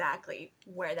exactly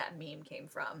where that meme came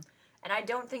from, and I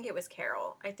don't think it was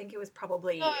Carol. I think it was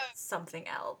probably something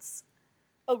else.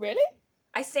 Oh, really?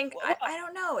 I think I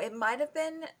don't know. It might have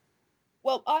been.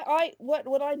 Well,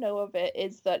 what I know of it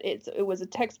is that it was a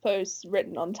text post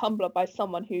written on Tumblr by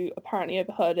someone who apparently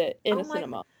overheard it in a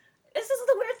cinema. This is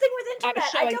the weird thing with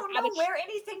internet. I don't know where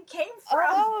anything came from.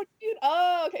 Oh, dude.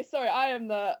 Oh, okay. Sorry. I'm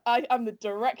the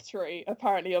directory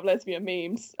apparently of lesbian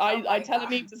memes. I tell a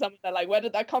meme to someone, they're like, "Where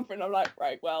did that come from?" And I'm like,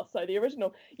 "Right. Well, so the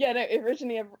original. Yeah, no.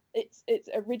 It's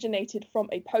originated from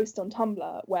a post on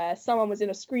Tumblr where someone was in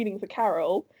a screening for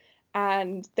Carol,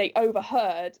 and they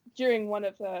overheard during one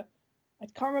of the. I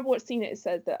can't remember what scene it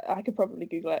says. That I could probably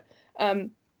Google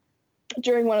it.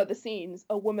 During one of the scenes,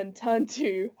 a woman turned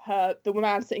to the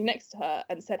man sitting next to her,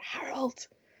 and said, "Harold,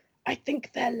 I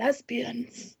think they're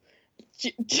lesbians."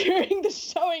 During the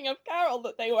showing of Carol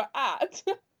that they were at.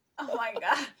 Oh my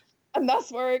god! And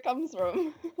that's where it comes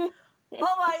from. Oh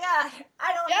my god!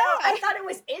 I don't know. I thought it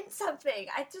was in something.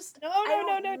 I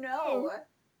don't know.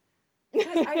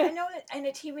 Because I know that in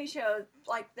a TV show,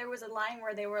 like, there was a line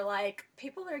where they were like,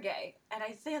 people are gay. And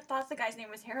I thought the guy's name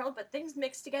was Harold, but things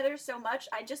mixed together so much,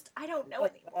 I don't know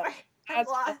anymore. I'm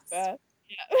lost. Yeah.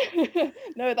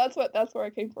 No, that's where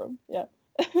it came from. Yeah.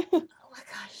 Oh my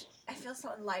gosh. I feel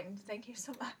so enlightened. Thank you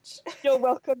so much. You're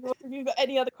welcome. If you've got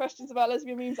any other questions about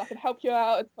lesbian memes, I can help you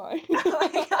out. It's fine. Oh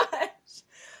my god.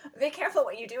 Be careful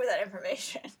what you do with that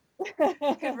information.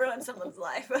 It could ruin someone's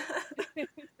life.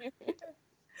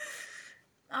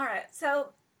 All right, so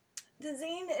the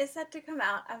zine is set to come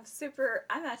out. I'm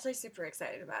actually super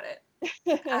excited about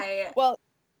it. Well,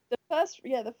 the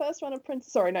first one of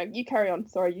Prince. Sorry, no, you carry on.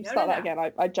 Sorry, you start that again.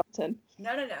 I jumped in.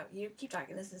 No. You keep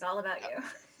talking. This is all about you.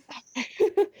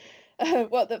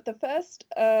 Well, the first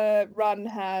run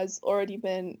is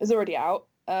already out,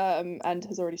 and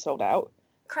has already sold out.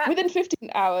 Crap. Within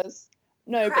 15 hours.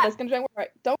 No, Crap.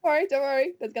 But don't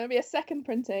worry. There's gonna be a second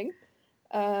printing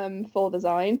for the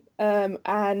Zine.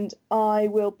 And I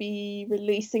will be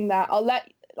releasing that.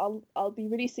 I'll be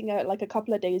releasing it like a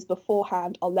couple of days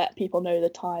beforehand. I'll let people know the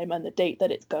time and the date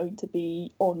that it's going to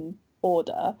be on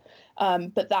order.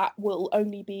 But that will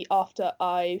only be after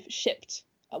I've shipped,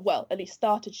 well, at least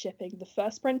started shipping the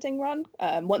first printing run.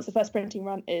 Once the first printing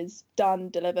run is done,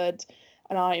 delivered,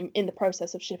 and I'm in the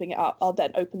process of shipping it up, I'll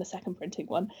then open the second printing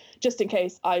one, just in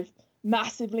case I've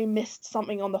massively missed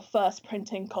something on the first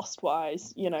printing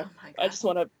cost-wise. You know, I just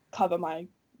want to cover my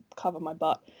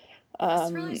butt.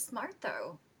 That's really smart,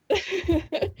 though.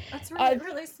 That's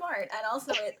really smart. And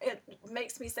also, it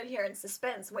makes me sit here in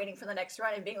suspense, waiting for the next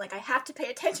run and being like, I have to pay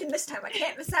attention this time. I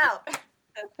can't miss out.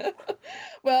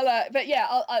 Well, but yeah,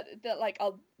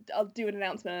 I'll do an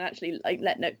announcement and actually like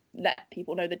let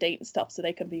people know the date and stuff so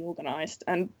they can be organised.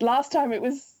 And last time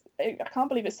I can't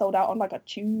believe it sold out on like a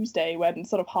Tuesday when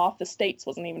sort of half the states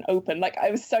wasn't even open. Like,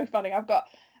 it was so funny.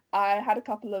 I had a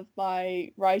couple of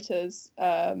my writers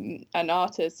and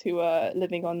artists who were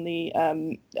living on the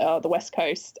West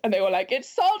Coast, and they were like, "It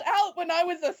sold out when I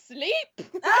was asleep."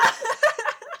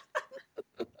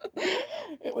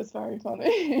 It was very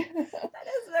funny. That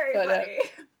is very funny.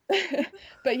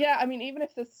 But yeah, I mean, even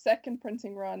if the second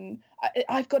printing run,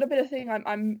 I've got a bit of thing.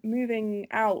 I'm moving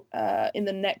out in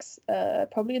the next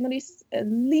probably at least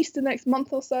the next month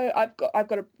or so. I've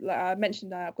got I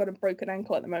mentioned that I've got a broken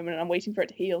ankle at the moment, and I'm waiting for it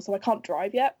to heal, so I can't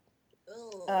drive yet,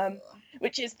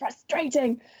 which is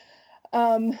frustrating.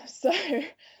 So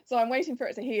I'm waiting for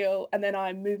it to heal, and then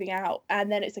I'm moving out, and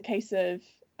then it's a case of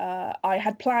I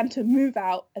had planned to move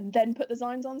out and then put the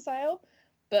Zines on sale,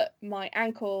 but my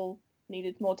ankle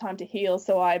needed more time to heal,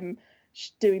 so I'm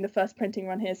doing the first printing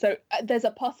run here. So there's a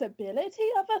possibility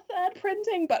of a third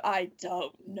printing, but I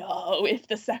don't know if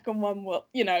the second one will,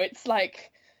 it's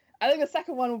like, I think the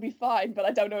second one will be fine, but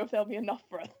I don't know if there'll be enough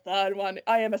for a third one.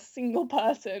 I am a single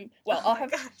person. Well,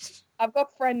 I've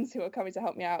got friends who are coming to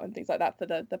help me out and things like that for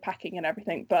the packing and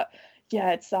everything, but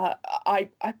yeah, it's I'm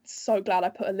so glad I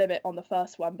put a limit on the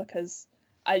first one, because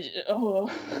it's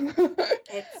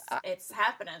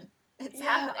happening. It's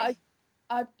happening.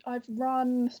 I've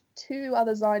run 2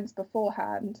 other Zines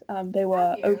beforehand. They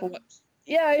were Overwatch.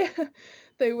 Yeah,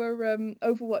 they were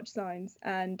Overwatch Zines,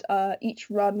 and each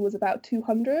run was about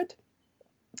 200,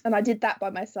 and I did that by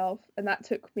myself, and that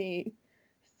took me,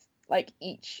 like,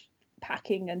 each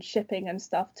packing and shipping and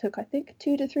stuff took, I think,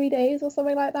 2 to 3 days or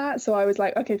something like that. So I was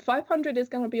like, okay, 500 is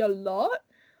going to be a lot,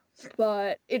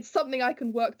 but it's something I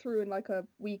can work through in like a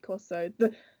week or so.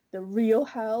 The real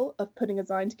hell of putting a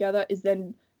Zine together is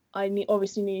then I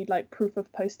obviously need like proof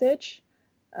of postage,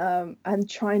 and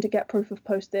trying to get proof of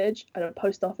postage at a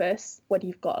post office when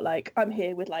you've got like, I'm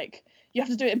here with like, you have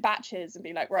to do it in batches and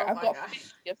be like, right, I've got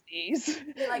 50 of these.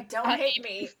 You're like, don't hate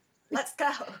me. Let's go.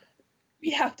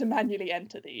 We have to manually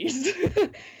enter these.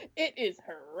 It is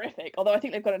horrific. Although I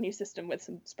think they've got a new system with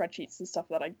some spreadsheets and stuff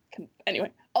that I can.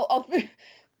 Anyway, I'll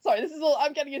sorry, this is all.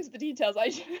 I'm getting into the details. No,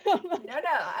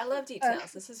 I love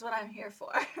details. This is what I'm here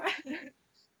for.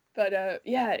 But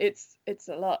yeah, it's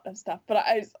a lot of stuff. But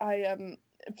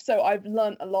so I've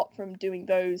learned a lot from doing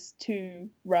those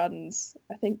 2 runs.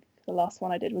 I think the last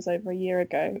one I did was over a year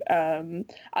ago.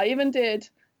 I even did.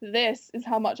 This is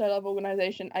how much I love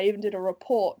organization. I even did a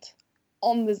report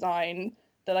on the Zine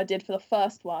that I did for the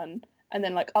first one, and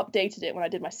then like updated it when I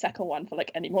did my second one for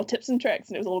like any more tips and tricks,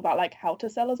 and it was all about like how to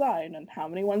sell a Zine and how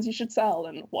many ones you should sell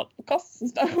and what the costs and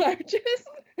stuff.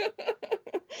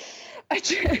 I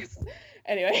just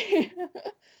anyway.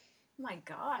 My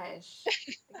gosh,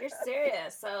 you're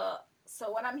serious.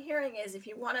 So what I'm hearing is, if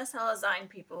you want to sell a Zine,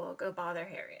 people, go bother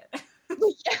Harriet.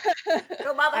 Yeah.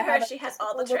 Go bother her. She has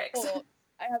all the tricks.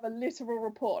 I have a literal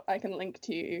report I can link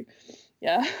to you.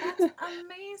 Yeah. That's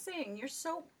amazing. You're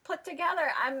so put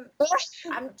together. I'm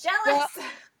jealous.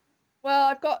 Well,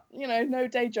 I've got, no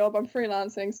day job. I'm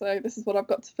freelancing, so this is what I've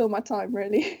got to fill my time,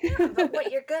 really. Yeah, but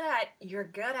what you're good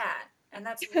at. And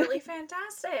that's really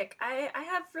fantastic. I'm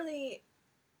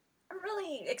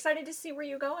really excited to see where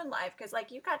you go in life, because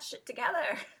like, you got shit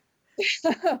together.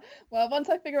 Well, once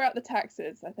I figure out the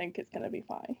taxes, I think it's going to be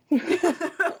fine.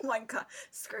 Oh my god,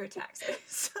 screw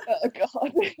taxes. Oh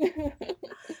God.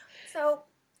 So,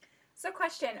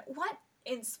 question, what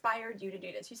inspired you to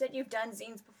do this? You said you've done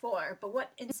zines before, but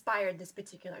what inspired this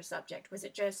particular subject? Was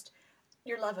it just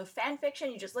your love of fan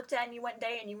fiction? You just looked at it and you one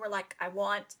day and you were like, I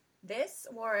want this?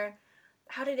 Or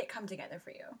how did it come together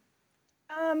for you?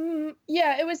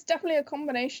 Yeah, it was definitely a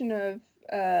combination of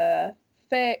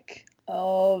fic,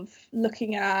 of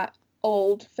looking at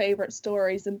old favorite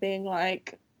stories and being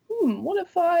like, what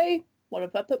if I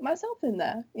put myself in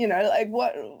there? You know, like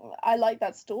what I like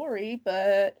that story,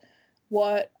 but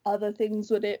what other things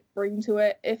would it bring to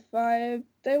it if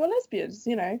they were lesbians,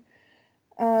 you know?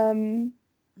 Um,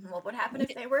 What would happen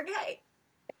if they were gay?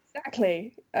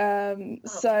 exactly. Well, people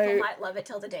So might love it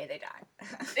till the day they die.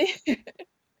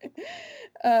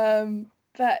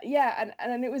 but yeah,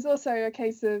 and it was also a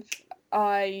case of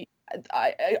I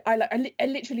I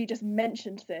literally just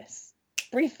mentioned this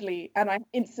briefly, and I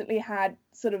instantly had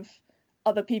sort of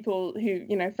other people who,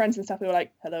 you know, friends and stuff who were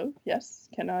like, "Hello, yes,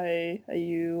 are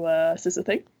you is this a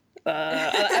thing?"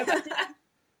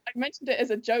 I mentioned it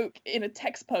as a joke in a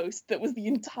text post that was the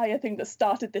entire thing that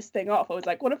started this thing off. I was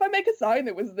like, what if I make a sign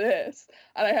that was this?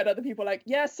 And I had other people like,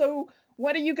 yeah, so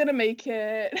when are you going to make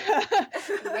it?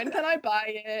 When can I buy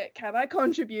it? Can I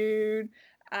contribute?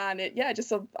 And yeah, just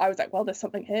so I was like, well, there's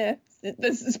something here.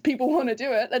 This is, people want to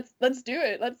do it. Let's do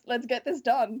it. Let's get this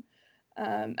done.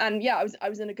 And yeah, I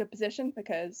was in a good position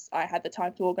because I had the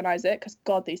time to organize it. Because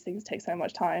God, these things take so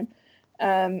much time.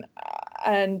 Um,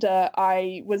 and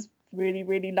I was really,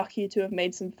 really lucky to have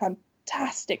made some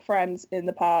fantastic friends in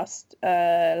the past,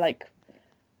 like,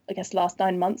 I guess, last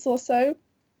 9 months or so.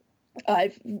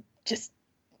 I've just,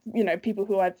 you know, people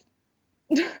who I've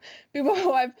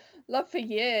loved for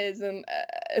years and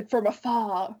from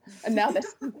afar, and now they're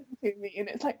speaking to me, and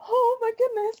it's like, oh my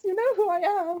goodness, you know who I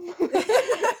am.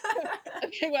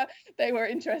 They were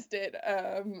interested.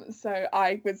 So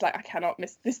I was like, I cannot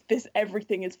miss this. This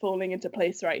everything is falling into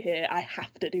place right here. I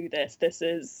have to do this. This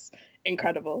is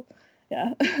incredible.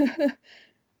 Yeah. It's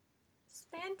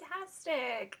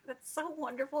fantastic. That's so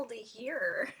wonderful to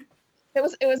hear. It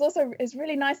was also, it's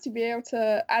really nice to be able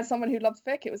to, as someone who loves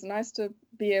fic, it was nice to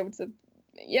be able to,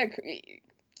 yeah,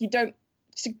 you don't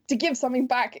to give something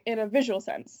back in a visual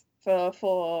sense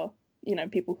for you know,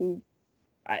 people who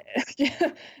I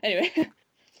anyway.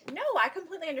 No, I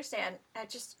completely understand. I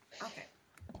just okay.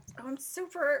 Oh, I'm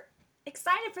super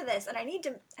excited for this, and I need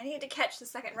to catch the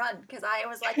second run because I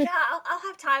was like, yeah, I'll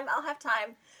have time. I'll have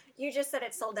time. You just said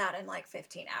it sold out in like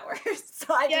 15 hours,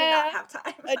 so I do not Yeah, have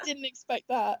time. I didn't expect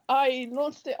that. I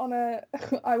launched it on a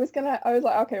I was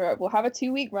like, okay, right, we'll have a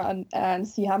 2 week run and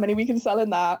see how many we can sell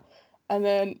in that. And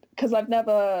then because I've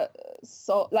never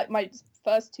sold, like, my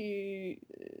first two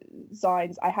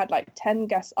zines, I had like 10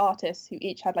 guest artists who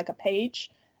each had like a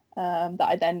page that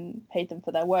I then paid them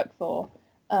for their work for.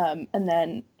 And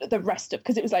then the rest of,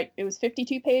 because it was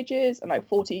 52 pages and like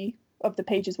 40 of the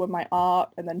pages were my art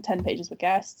and then 10 pages were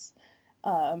guests.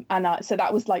 So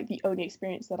that was like the only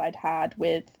experience that I'd had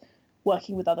with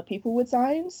working with other people with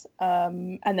zines.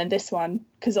 And then this one,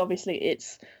 because obviously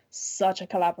it's such a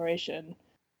collaboration.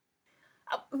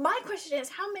 My question is,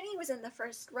 how many was in the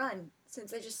first run?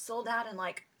 Since they just sold out in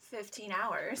like 15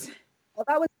 hours. Well,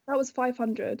 that was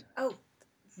 500. Oh,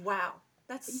 wow,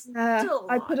 that's Yeah, still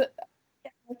a lot.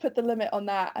 I put the limit on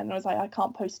that, and I was like, I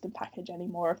can't post and package any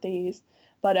more of these.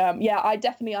 But yeah, I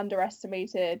definitely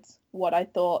underestimated what I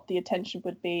thought the attention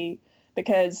would be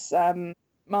because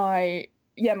my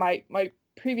my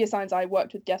previous signs I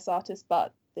worked with guest artists,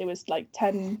 but it was like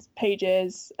 10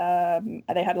 pages, and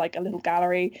they had like a little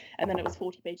gallery, and then it was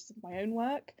 40 pages of my own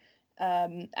work.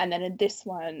 And then in this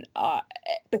one,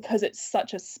 because it's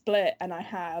such a split, and I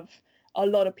have a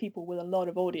lot of people with a lot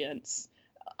of audience.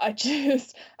 I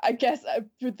guess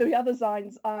with the other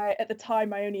signs, at the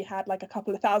time I only had like a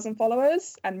couple of thousand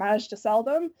followers and managed to sell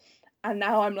them, and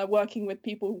now I'm like working with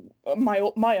people. My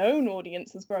own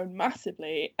audience has grown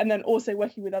massively, and then also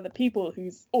working with other people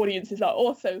whose audiences are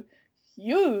also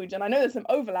huge. And I know there's some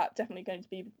overlap definitely going to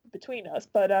be between us,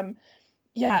 but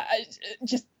yeah,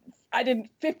 I did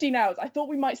 15 hours. I thought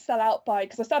we might sell out by,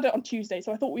 because I started on Tuesday, so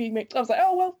I was like,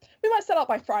 oh well, we might sell out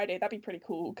by Friday. That'd be pretty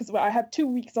cool because I have 2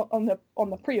 weeks on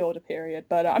the pre-order period,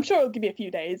 but I'm sure it'll give me a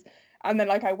few days. And then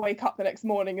like I wake up the next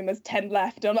morning and there's 10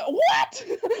 left, and I'm like, what?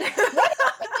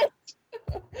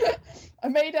 What?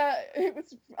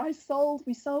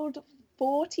 We sold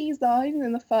 40 zines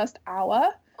in the first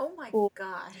hour. Oh my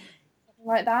god.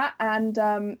 Like that, and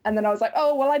then I was like,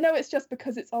 oh well, I know it's just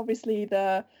because it's obviously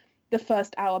the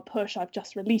first hour push, I've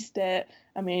just released it.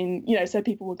 I mean, so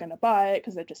people were going to buy it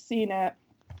because they've just seen it.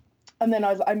 And then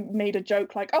I made a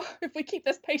joke like, oh, if we keep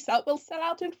this pace out, we'll sell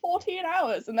out in 14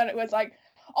 hours. And then it was like,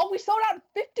 oh, we sold out in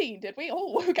 15, did we?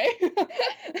 Oh, okay.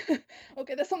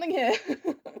 Okay, there's something here.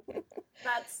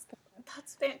 That's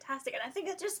fantastic. And I think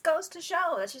it just goes to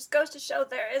show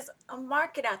there is a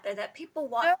market out there that people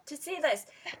want to see this.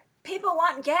 People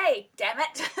want gay, damn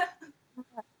it.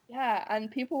 Yeah, and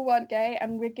people want gay,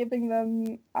 and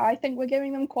I think we're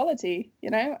giving them quality,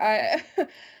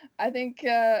 I think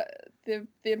the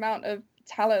amount of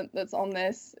talent that's on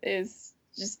this is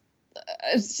just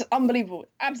it's just unbelievable,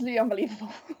 absolutely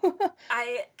unbelievable.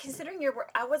 Considering your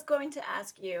work, I was going to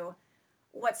ask you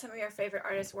what some of your favorite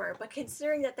artists were, but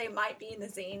considering that they might be in the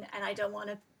zine, and I don't want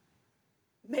to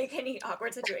make any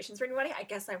awkward situations for anybody, I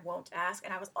guess I won't ask.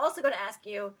 And I was also going to ask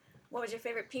you what was your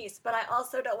favorite piece, but I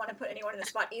also don't want to put anyone in the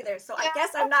spot either. So I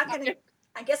guess I'm not going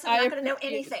to know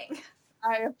anything.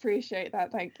 I appreciate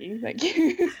that. Thank you. You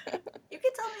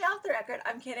can tell me off the record.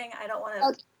 I'm kidding. I don't want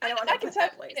to. I don't want to put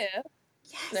that place.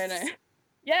 Yes. No.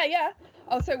 Yeah.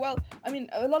 Also, well, I mean,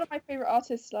 a lot of my favorite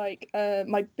artists, like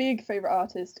my big favorite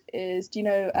artist is, do you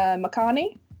know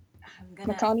Makani?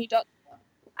 Makani.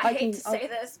 I hate to say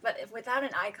this, but without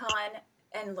an icon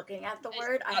and looking at the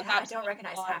word, I don't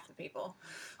recognize half the people.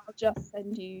 I'll just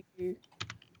send you.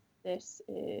 This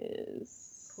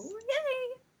is. Ooh,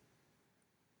 yay!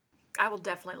 I will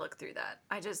definitely look through that.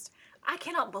 I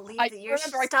cannot believe that your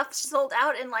stuff sold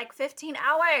out in like 15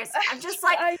 hours. I'm just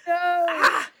like, I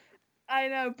know. I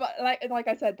know, but like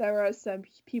I said, there are some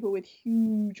people with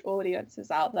huge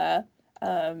audiences out there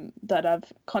that have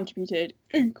contributed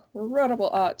incredible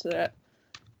art to it.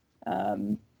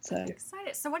 So I'm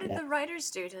excited. So what did the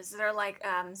writers do? Is there like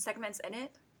segments in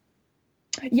it?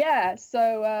 Yeah,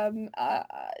 so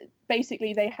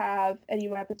basically they have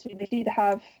anywhere between, they either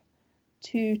have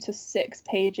 2 to 6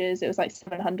 pages. It was like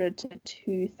 700 to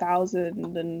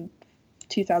 2,000 and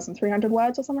 2,300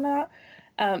 words or something like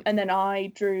that. And then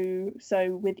I drew,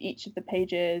 so with each of the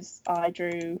pages, I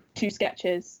drew 2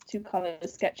 color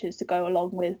sketches to go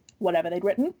along with whatever they'd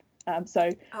written.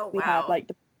 We have like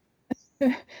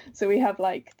we have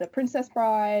like the Princess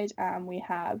Bride, and we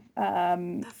have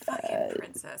the fucking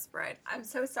Princess Bride. I'm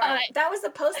so sorry. That was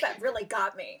the post that really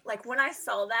got me. Like when I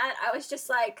saw that, I was just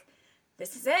like,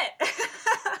 this is it.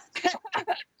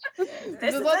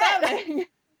 This is what's happening.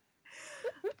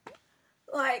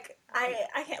 Like I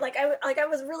can't, I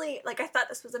was really, like, I thought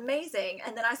this was amazing,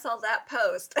 and then I saw that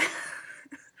post.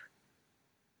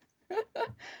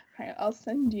 Okay, I'll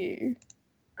send you.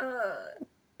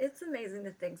 It's amazing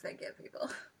the things I give people.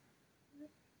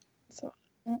 So,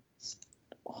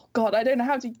 oh God, I don't know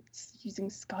how to using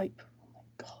Skype. Oh my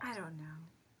God. I don't know.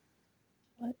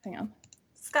 What? Hang on.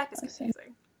 Skype is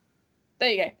confusing. There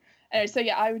you go. Anyway, so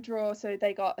yeah, I would draw. So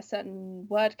they got a certain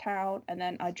word count, and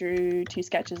then I drew 2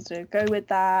 sketches to go with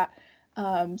that.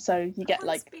 So you get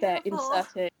like they're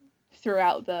inserted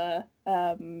throughout the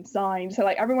zine. So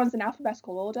like everyone's in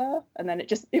alphabetical order, and then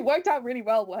it worked out really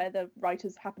well where the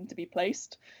writers happen to be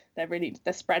placed. They're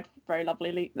spread very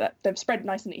lovely. They're spread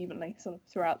nice and evenly sort of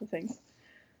throughout the things.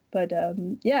 But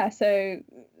yeah, so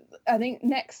I think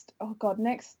next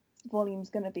volume's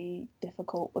going to be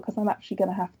difficult because I'm actually going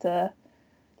to have to,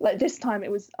 like this time it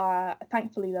was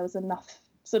thankfully there was enough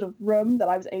sort of room that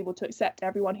I was able to accept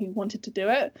everyone who wanted to do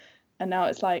it, and now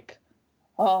it's like,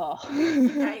 oh.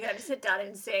 Now you got to sit down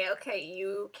and say, okay,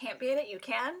 you can't be in it, you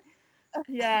can.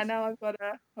 Yeah, now I've got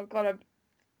to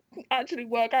actually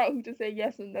work out who to say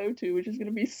yes and no to, which is going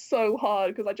to be so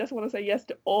hard because I just want to say yes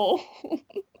to all. Oh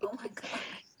my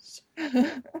gosh.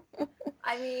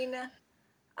 I mean,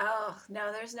 oh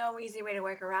no, there's no easy way to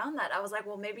work around that. I was like,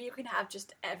 well, maybe you can have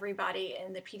just everybody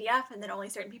in the PDF and then only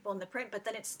certain people in the print, but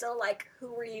then it's still like,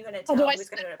 who are you going to tell who's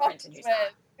going to go to print and who's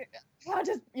not? I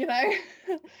just,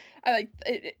 I like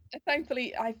it,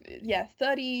 thankfully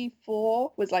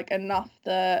 34 was like enough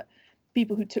that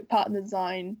people who took part in the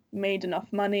design made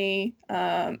enough money,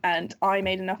 and I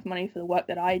made enough money for the work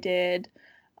that I did,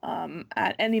 and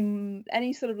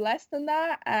any sort of less than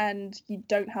that, and you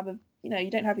don't have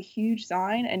a huge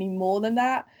design any more than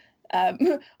that.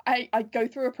 I go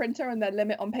through a printer and their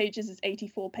limit on pages is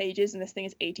 84 pages, and this thing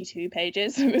is 82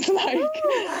 pages. It was like,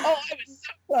 oh, I was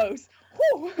so close.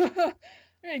 Whew.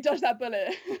 Really dodged that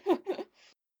bullet.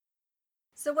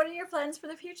 So what are your plans for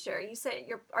the future? You said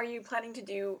are you planning to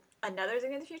do another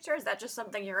thing in the future? Or is that just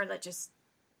something you're gonna just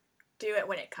do it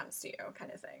when it comes to you,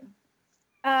 kind of thing?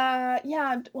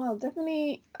 Yeah, well,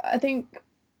 definitely. I think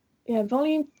Yeah,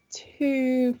 volume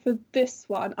 2 for this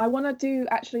one. I want to do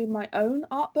actually my own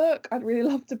art book. I'd really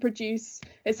love to produce.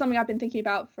 It's something I've been thinking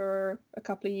about for a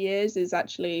couple of years, is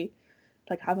actually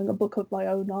like having a book of my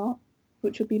own art,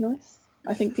 which would be nice.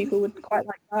 I think people would quite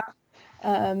like that.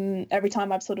 Every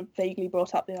time I've sort of vaguely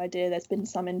brought up the idea, there's been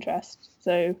some interest.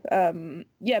 So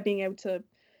yeah, being able to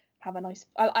have a nice,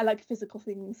 I like physical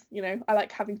things, you know, I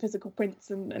like having physical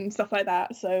prints and stuff like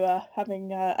that. So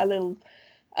having a little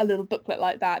booklet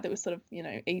like that was sort of, you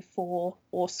know, A4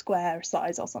 or square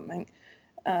size or something.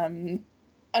 And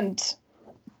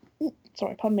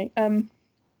sorry, pardon me.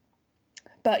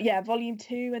 But yeah, volume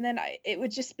 2, and then it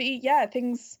would just be, yeah,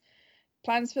 things,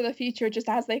 plans for the future, just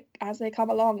as they come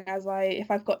along,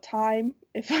 if I've got time,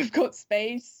 if I've got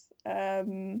space.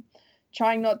 Trying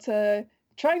not to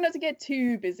get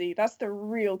too busy. That's the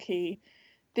real key.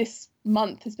 This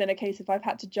month has been a case of I've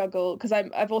had to juggle, because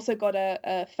I've also got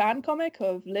a fan comic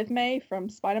of Liv May from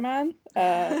Spider-Man,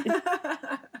 and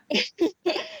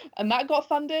that got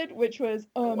funded, which was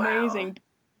amazing. Wow.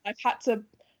 I've had to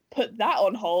put that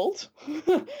on hold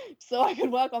so I could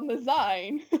work on the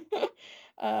design.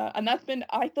 And that's been,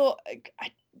 I thought,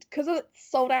 because it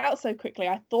sold out so quickly,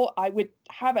 I thought I would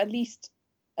have at least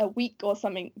a week or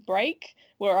something break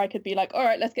where I could be like, all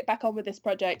right, let's get back on with this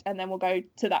project and then we'll go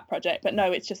to that project. But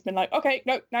no, it's just been like, okay,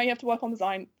 no, now you have to work on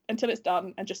design until it's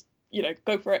done, and just, you know,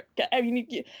 go for it. I'm going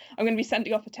to be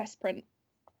sending off a test print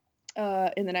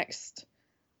in the next,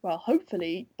 well,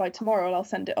 hopefully by tomorrow I'll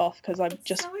send it off, because I'm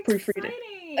just proofreading.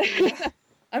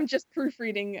 I'm just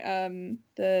proofreading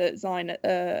the design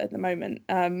at the moment.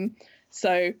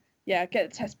 So yeah, get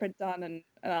the test print done, and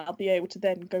I'll be able to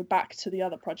then go back to the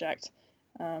other project.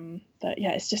 But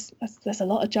yeah, it's just, there's a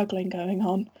lot of juggling going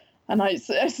on, and it's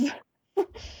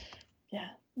yeah,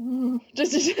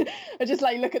 I just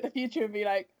like look at the future and be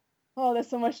like, oh, there's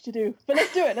so much to do, but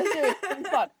let's do it. It's gonna be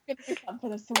fun. It's gonna be fun, but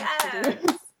there's so much to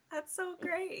do. That's so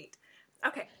great.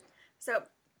 Okay, so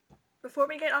before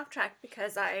we get off track,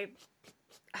 because I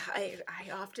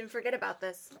often forget about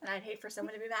this, and I'd hate for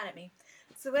someone to be mad at me.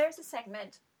 So there's a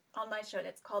segment on my show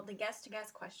that's called the Guest to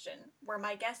Guest Question, where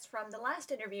my guest from the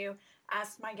last interview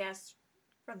asked my guest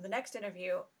from the next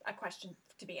interview a question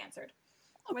to be answered,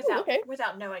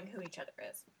 without knowing who each other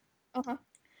is. Uh-huh.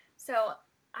 So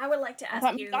I would like to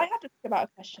ask you. I have to think about a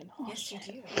question. Yes, shit.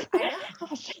 You do. I know.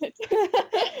 Oh, shit.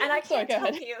 And I can't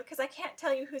tell you, because I can't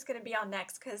tell you who's going to be on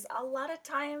next, because a lot of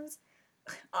times,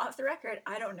 off the record,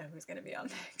 I don't know who's going to be on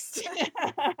next.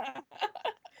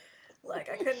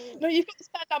 Like, I couldn't. No, you've got to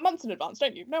spend that months in advance,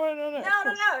 don't you? No. No.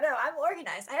 I'm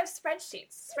organized. I have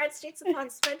spreadsheets upon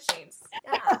spreadsheets.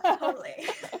 Yeah, totally.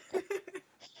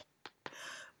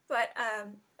 But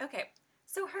okay.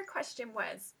 So her question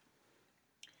was,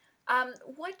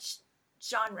 what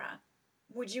genre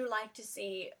would you like to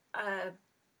see a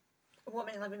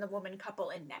woman living a woman couple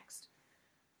in next?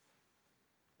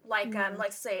 Like,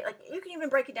 let's say, like, you can even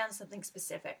break it down to something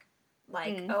specific.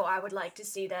 Like, oh, I would like to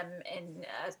see them in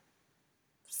a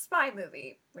spy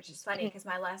movie, which is funny because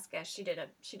my last guest, she did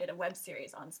a web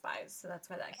series on spies, so that's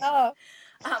why that came up.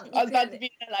 I was about to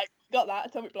be like, got that,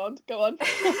 Atomic Blonde, go on.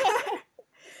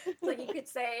 Like, you could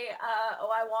say, oh,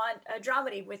 I want a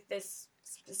dramedy with this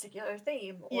particular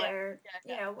theme, or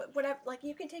you know, whatever. Like,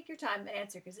 you can take your time to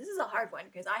answer, because this is a hard one,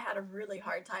 because I had a really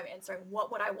hard time answering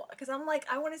what would I want, because I'm like,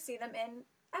 I want to see them in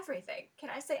everything. Can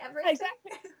I say everything?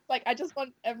 Exactly. Like, I just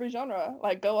want every genre.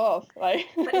 Like, go off. Like,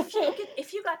 but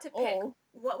if you got to pick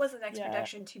what was the next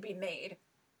production to be made,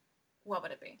 what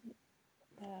would it be?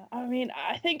 I mean,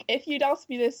 I think if you'd asked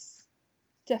me this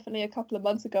definitely a couple of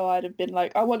months ago, I'd have been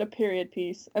like, I want a period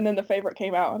piece, and then The Favourite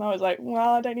came out, and I was like, well,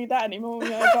 I don't need that anymore.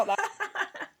 Yeah, I got that.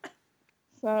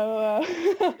 So,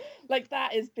 like,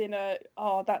 that has been I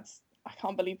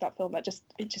can't believe that film.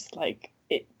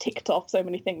 It ticked off so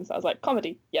many things. I was like,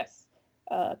 comedy, yes.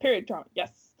 Period drama,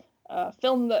 yes.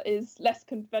 Film that is less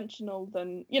conventional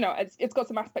than, you know, it's got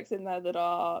some aspects in there that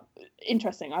are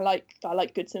interesting. I like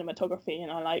good cinematography,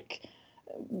 and I like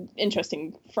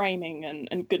interesting framing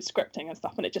and good scripting and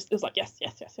stuff. And it was like, yes.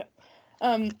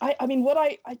 I mean, what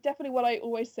I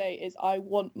always say is I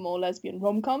want more lesbian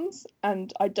rom-coms,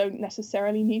 and I don't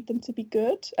necessarily need them to be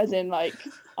good. As in, like,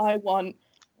 I want,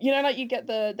 you know, like, you get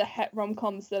the het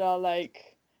rom-coms that are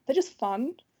like, they're just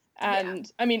fun. And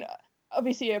I mean,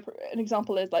 obviously an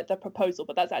example is like The Proposal,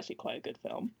 but that's actually quite a good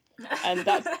film. And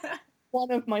that's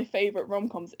one of my favorite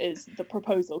rom-coms is The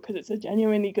Proposal, because it's a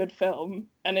genuinely good film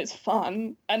and it's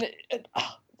fun, and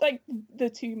like, the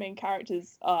two main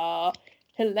characters are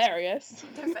hilarious.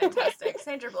 They're fantastic.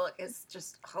 Sandra Bullock is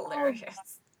just hilarious.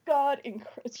 Oh, God,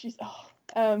 she's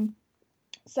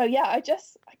so yeah, I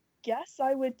guess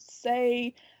I would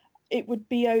say it would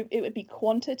be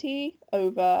quantity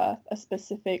over a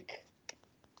specific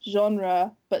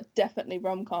genre, but definitely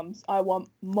rom-coms. I want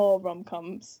more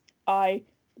rom-coms. I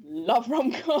love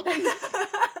rom-coms,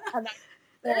 and that's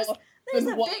there's more there's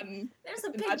than a one. there's a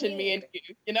big Imagine me and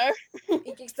need. you know.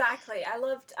 Exactly. I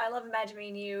love Imagine Me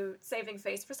and You, Saving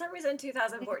Face. For some reason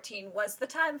 2014 was the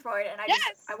time for it, and I Yes,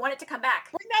 want it to come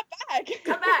back. bring that back.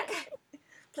 Come back.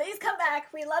 Please come back.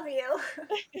 We love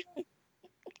you.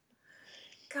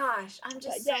 Gosh, I'm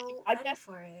just Yeah, so I ready guess.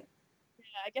 for it. Yeah,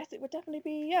 I guess it would definitely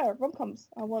be rom-coms.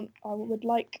 I would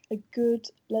like a good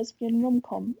lesbian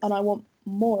rom-com, and I want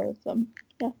more of them.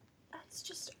 Yeah. That's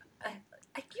just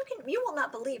you will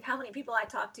not believe how many people I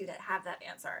talk to that have that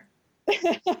answer.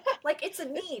 Like, it's a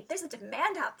need. There's a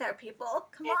demand out there, people.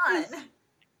 Come on.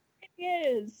 It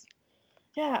is.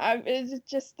 Yeah, it's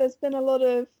just there's been a lot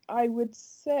of, I would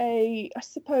say, I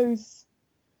suppose,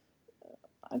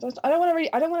 I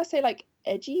don't want to say like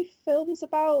edgy films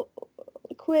about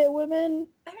queer women.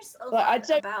 There's a Like, I lot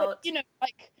don't, about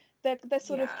like they're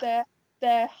sort of yeah.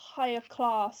 their higher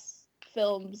class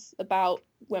films about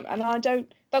women, and I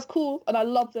don't. That's cool, and I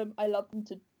love them. I love them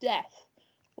to death.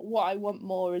 But what I want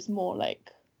more is more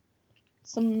like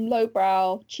some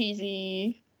lowbrow,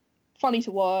 cheesy, funny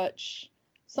to watch,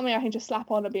 something I can just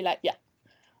slap on and be like, yeah,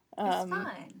 It's fun.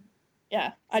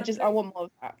 yeah. Something I want more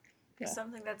of that. Yeah.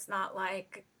 something that's not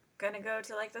like gonna go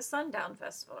to like the Sundown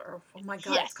Festival or oh my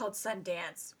god, it's Yes. called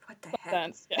Sundance. What the heck?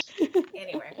 Dance. Yeah.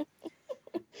 Anyway.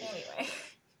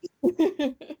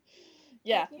 Anyway.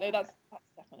 Yeah. Yeah. No, that's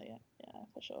definitely it. Yeah,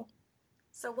 for sure.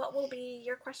 So what will be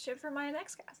your question for my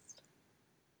next guest?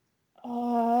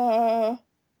 Uh.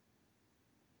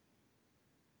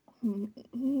 Hmm.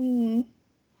 Hmm.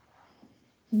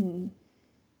 Hmm.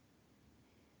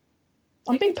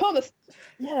 I'm being promised.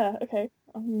 Yeah. Okay.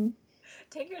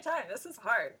 Take your time. This is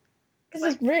hard. This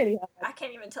is really hard. I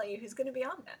can't even tell you who's going to be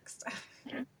on next.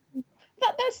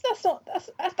 That's not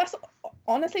that's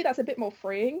honestly that's a bit more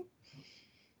freeing.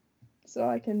 So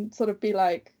I can sort of be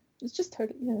like, it's just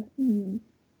totally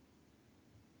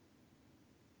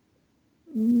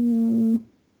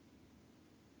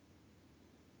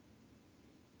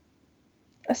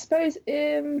I suppose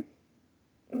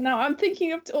now I'm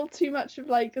thinking of all too much of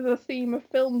like the theme of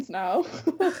films now.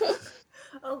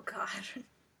 Oh god.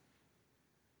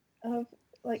 Of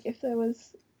like if there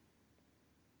was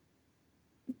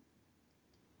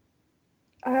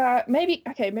maybe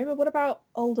what about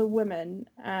older women,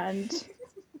 and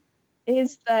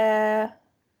is there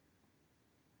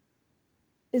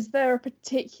a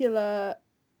particular,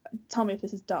 tell me if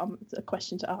this is dumb, it's a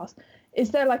question to ask,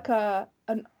 is there like a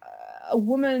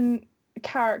woman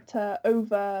character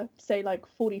over say like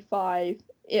 45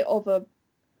 of a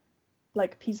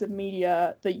like piece of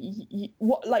media that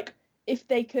what like if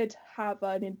they could have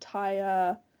an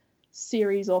entire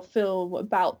series or film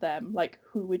about them, like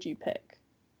who would you pick?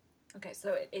 Okay,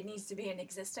 so it needs to be an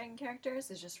existing character.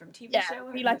 Is it just from TV show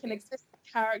or be like movies? an existing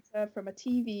character from a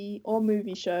TV or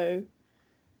movie show.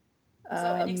 So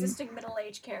an existing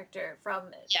middle-aged character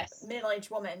from yes, middle-aged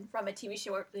woman from a TV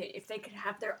show. If they could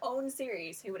have their own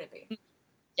series, who would it be?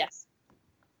 yes.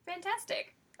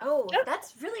 Fantastic. Oh, Yeah.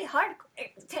 that's really hard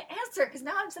to answer because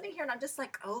now I'm sitting here and I'm just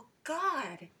like, oh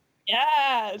god.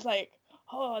 Yeah, it's like,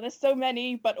 oh, there's so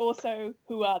many, but also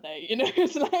who are they? You know,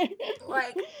 it's like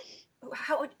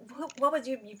what would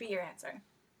you be your answer?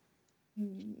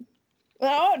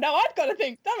 Oh no, I've got to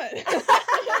think. Damn it!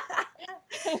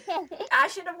 I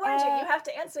should have warned you. You have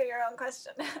to answer your own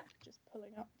question. Just pulling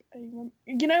up.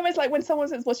 You know, it's like when someone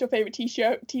says, "What's your favorite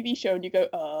TV show?" and you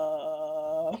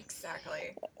go,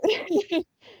 Exactly.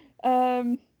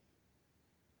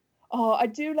 Oh, I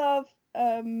do love.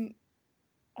 I'm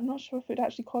not sure if it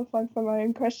actually qualifies for my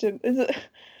own question. Is it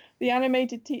the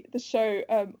animated the show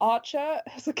Archer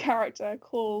has a character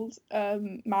called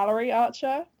Mallory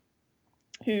Archer,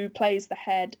 who plays the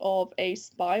head of a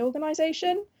spy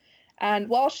organization, and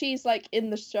while she's like in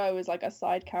the show as like a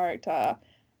side character,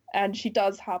 and she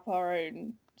does have her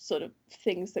own sort of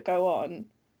things that go on,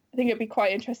 I think it'd be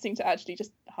quite interesting to actually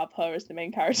just have her as the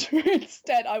main character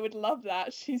instead. I would love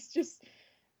that. She's just,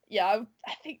 yeah,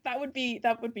 I think that would be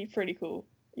pretty cool.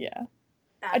 Yeah.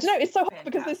 That's I don't know, it's so hard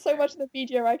because there's so much of the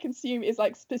media I consume is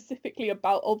like specifically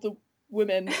about older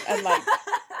women, and like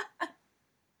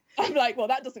I'm like, well,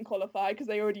 that doesn't qualify because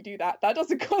they already do that. That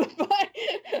doesn't qualify.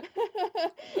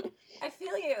 I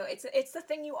feel you. It's the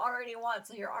thing you already want,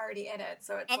 so you're already in it.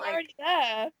 So it's I'm already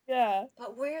there. Yeah.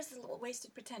 But where's the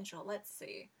wasted potential? Let's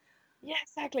see. Yeah,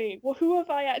 exactly. Well, who have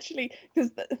I actually?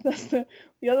 Because that's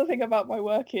the other thing about my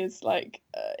work is like,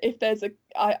 if there's a,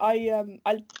 I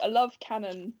love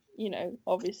canon. You know,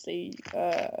 obviously,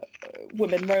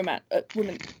 women romance,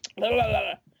 women blah, blah, blah,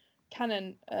 blah,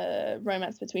 canon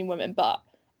romance between women, but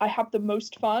I have the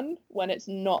most fun when it's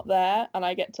not there and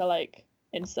I get to like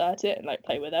insert it and like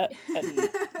play with it. And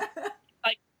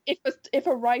like if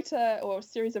a writer or a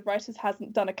series of writers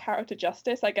hasn't done a character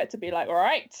justice, I get to be like, all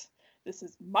right, this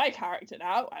is my character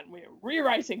now, and we're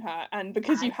rewriting her. And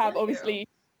because you have obviously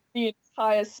the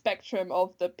entire spectrum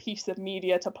of the piece of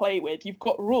media to play with, you've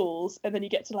got rules, and then you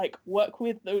get to like work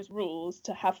with those rules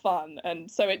to have fun.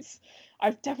 And so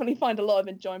I've definitely find a lot of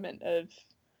enjoyment of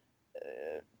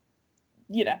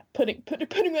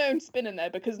putting my own spin in there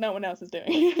because no one else is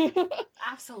doing.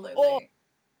 Absolutely.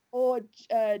 Or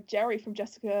Jerry from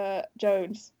Jessica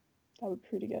Jones. That would be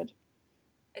pretty good.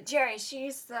 Jerry,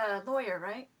 she's the lawyer,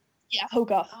 right? Yeah,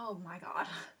 Hogarth. Oh my god.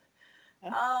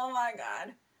 Yeah. Oh my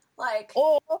god. Like.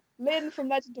 Or Lin from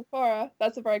Legend of Korra.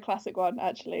 That's a very classic one,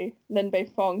 actually. Lin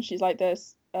Beifong. She's like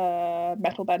this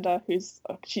metal bender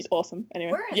she's awesome.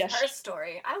 Anyway, where is her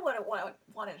story? I would have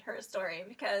wanted her story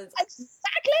because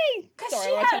exactly. Because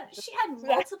she had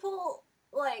multiple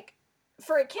like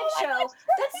for a kid show.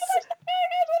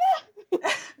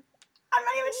 I'm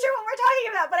not even sure what we're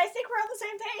talking about, but I think we're on the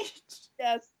same page.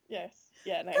 Yes.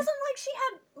 Yeah, no. Because I'm like, she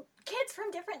had kids from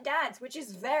different dads, which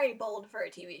is very bold for a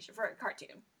TV show, for a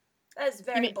cartoon. That is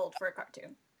very bold for a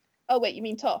cartoon. Oh, wait, you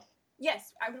mean Toph?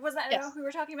 Yes. Was that who we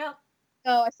were talking about?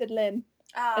 Oh, I said Lin.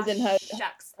 As in her.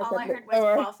 Shucks. All I heard was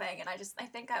Bafang, and I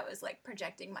think I was like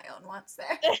projecting my own wants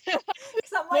there.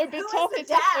 Because I'm like, who is the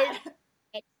dad?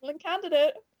 Excellent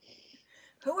candidate.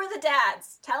 Who are the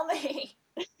dads? Tell me.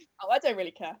 Oh, I don't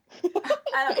really care.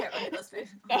 I don't care. Okay, let's be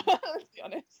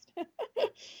honest.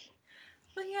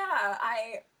 But yeah,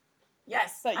 I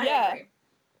agree.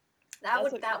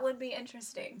 That would be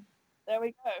interesting. There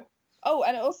we go. Oh,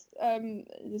 and also,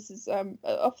 this is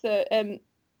off the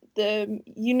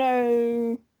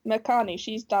Mercani.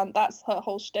 She's done. That's her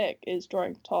whole shtick is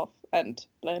drawing Toph and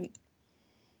Lin.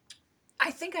 I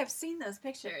think I've seen those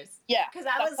pictures. Yeah. Because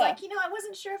I was like, I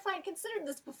wasn't sure if I'd considered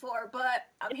this before, but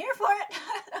I'm here for it.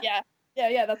 Yeah,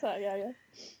 that's her. Yeah.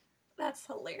 That's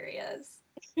hilarious.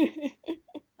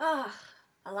 Oh,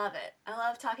 I love it. I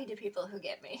love talking to people who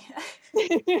get me.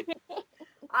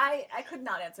 I could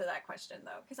not answer that question,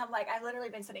 though, because I'm like, I've literally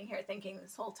been sitting here thinking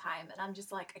this whole time, and I'm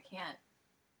just like, I can't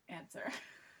answer.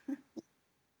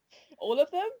 All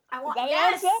of them?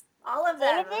 Yes! All of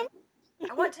them. All of them?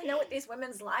 I want to know what these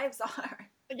women's lives are.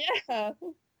 Yeah.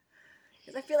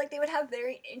 Because I feel like they would have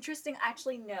very interesting...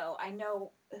 Actually, no. I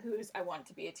know whose I want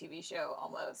to be a TV show,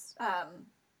 almost.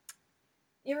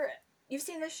 You've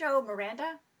seen the show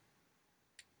Miranda?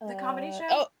 The comedy show?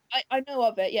 Oh, I know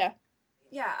of it, yeah.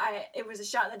 Yeah, it was a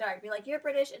shot in the dark. Be like, you're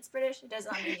British, it's British, it does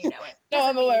not mean you know it. No,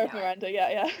 I'm aware of Miranda,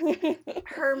 yeah.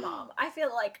 Her mom, I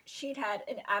feel like she'd had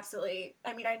an absolutely...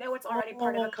 I mean, I know it's already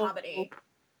part of a comedy,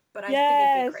 but I think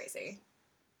it'd be crazy.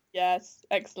 Yes,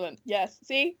 excellent. Yes.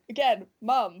 See, again,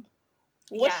 mum.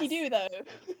 What's she do though?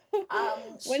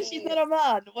 When she's not a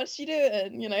mom, what's she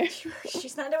doing?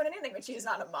 She's not doing anything when she's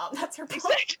not a mom. That's her point.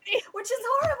 Exactly. Which is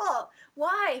horrible.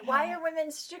 Why? Why are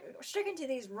women stricken to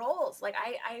these roles? Like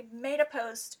I made a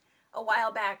post a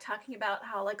while back talking about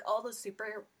how like all the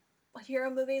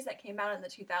superhero movies that came out in the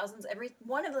 2000s, every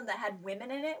one of them that had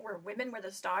women in it, where women were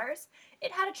the stars,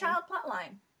 it had a child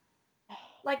plotline.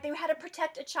 Like, they had to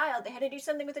protect a child. They had to do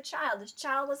something with a child. This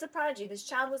child was a prodigy. This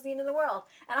child was the end of the world.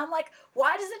 And I'm like,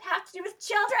 why does it have to do with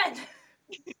children?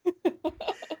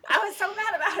 I was so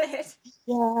mad about it.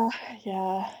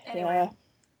 Yeah. Anyway.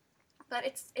 But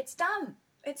it's dumb.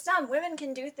 It's dumb. Women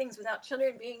can do things without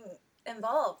children being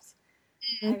involved.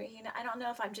 Mm-hmm. I mean, I don't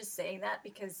know if I'm just saying that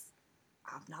because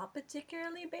I'm not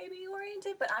particularly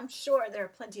baby-oriented, but I'm sure there are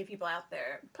plenty of people out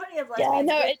there, plenty of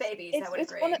lesbians with babies that would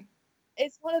agree.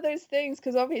 It's one of those things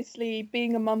because obviously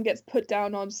being a mum gets put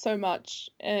down on so much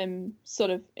sort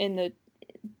of in the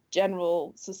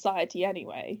general society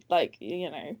anyway, like,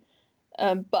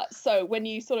 but so when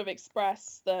you sort of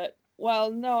express that,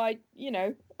 well, no, I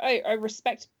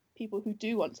respect people who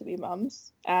do want to be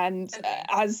mums, and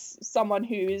as someone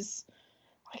who is,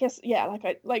 I guess,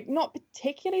 like not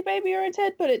particularly baby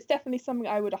oriented, but it's definitely something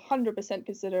I would 100%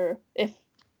 consider if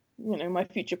my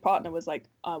future partner was like,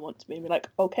 I want to be like,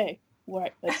 okay,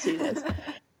 right, let's do this.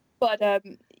 But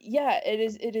it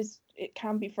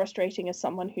can be frustrating as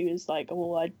someone who is like,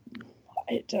 well, I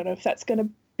don't know if that's going to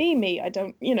be me. I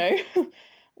don't,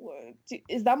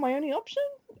 is that my only option?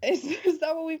 Is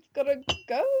that where we've got to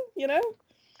go? Yeah,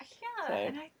 so,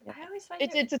 and I always find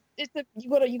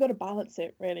you got to balance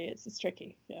it. Really, it's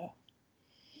tricky. Yeah.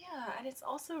 Yeah, and it's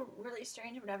also really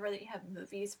strange whenever you have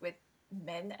movies with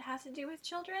men that has to do with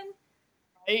children.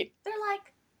 Right. They're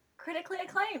like critically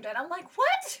acclaimed, and I'm like,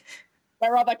 what?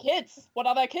 Where are their kids? What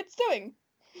are their kids doing?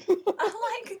 I'm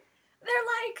like, they're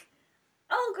like,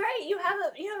 oh great, you have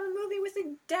a movie with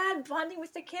a dad bonding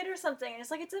with the kid or something, and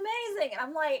it's like, it's amazing, and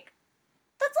I'm like,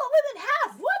 that's all women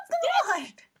have. What's going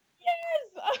on?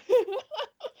 Yes.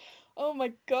 Oh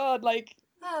my god, like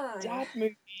Oh, dad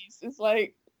movies is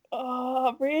like,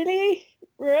 oh really?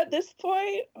 We're at this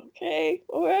point? Okay,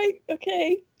 all right,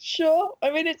 okay, sure.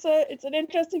 I mean, it's an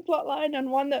interesting plot line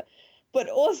and one that, but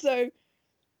also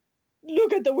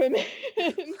look at the women.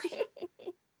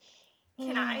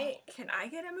 can I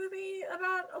get a movie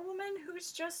about a woman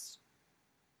who's just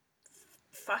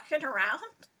fucking around?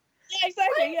 Yeah,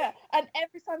 exactly. Yeah, and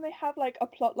every time they have like a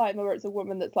plot line where it's a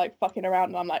woman that's like fucking around,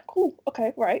 and I'm like, cool,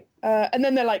 okay, right. And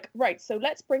then they're like, right, so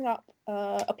let's bring up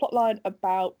a plot line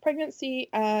about pregnancy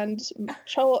and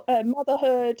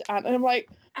motherhood, and I'm like,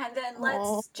 And then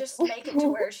oh, let's just make it to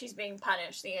where she's being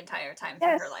punished the entire time for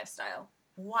her yes, lifestyle.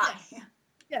 Why?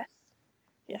 yes,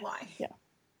 yes, Why? yeah,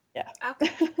 yeah.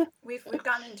 Okay. We've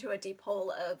gone into a deep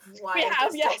hole of We why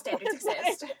have, these yeah. double standards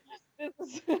exist. This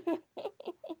is-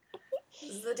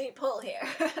 This is the deep hole here.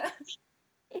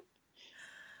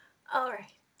 All right.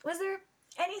 Was there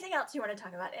anything else you want to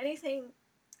talk about? Anything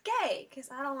gay? Because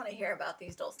I don't want to hear about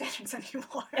these double standards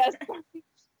anymore. Yes.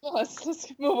 Let's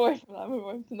move away from that. Move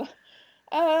away from that.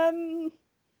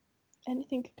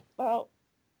 Anything about?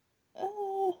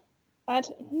 I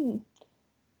don't,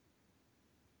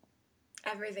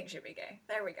 Everything should be gay.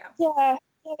 There we go. Yeah,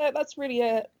 yeah, that's really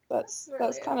it. That's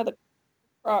really kind of the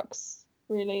crux,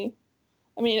 really.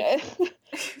 I mean,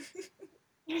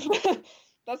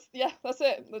 that's it.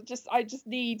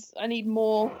 I need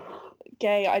more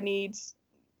gay. I need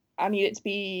it to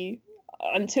be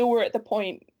until we're at the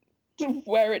point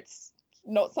where it's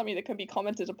not something that can be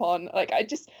commented upon. Like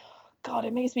God,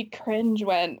 it makes me cringe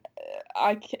when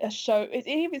a show.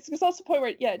 It's also the point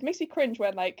where it makes me cringe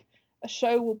when like a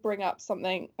show will bring up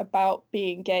something about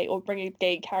being gay or bring a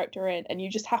gay character in, and you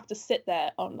just have to sit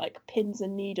there on like pins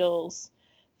and needles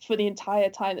for the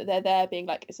entire time that they're there, being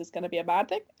like, is this going to be a bad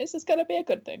thing? Is this going to be a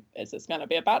good thing? Is this going to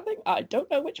be a bad thing? I don't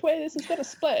know which way this is going to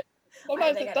split.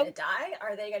 Sometimes are they going to die?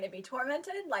 Are they going to be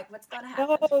tormented? Like, what's going to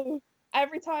happen? No,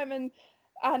 every time, and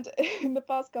in the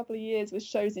past couple of years, with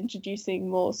shows introducing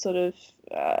more sort of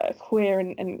queer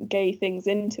and gay things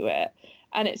into it,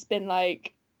 and it's been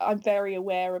like, I'm very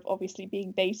aware of obviously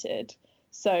being baited.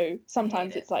 So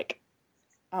sometimes it's like,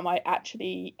 are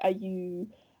you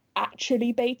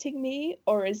actually baiting me?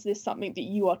 Or is this something that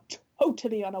you are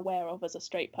totally unaware of as a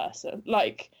straight person?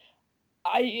 Like,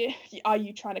 are you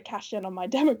trying to cash in on my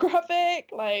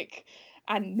demographic? Like,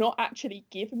 and not actually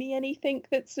give me anything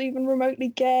that's even remotely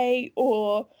gay?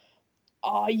 Or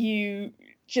are you're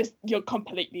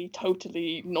completely,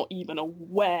 totally not even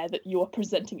aware that you are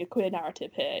presenting a queer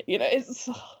narrative here? You know, it's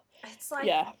like,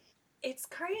 yeah, it's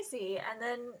crazy. And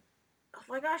then, oh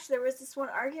my gosh, there was this one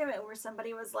argument where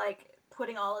somebody was like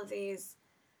putting all of these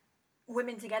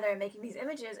women together and making these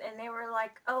images, and they were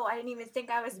like, oh, I didn't even think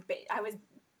I was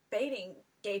baiting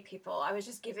gay people. I was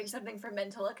just giving something for men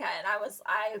to look at. And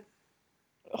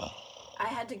I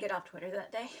had to get off Twitter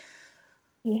that day.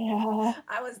 Yeah.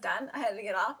 I was done. I had to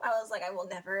get off. I was like, I will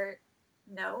never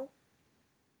know.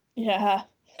 Yeah.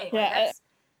 Anyway, yeah.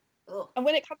 And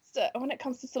when it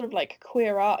comes to sort of like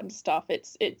queer art and stuff,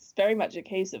 it's very much a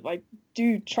case of I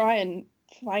do try and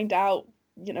find out,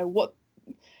 you know,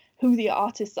 who the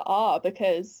artists are,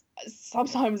 because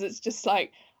sometimes it's just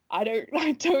like I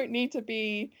don't need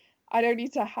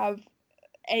to have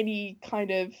any kind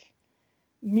of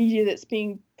media that's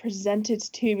being presented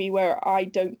to me where I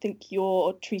don't think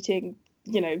you're treating,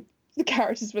 you know, the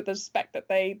characters with the respect that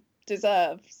they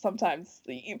deserve. Sometimes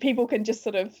people can just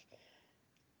sort of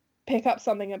pick up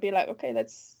something and be like, okay,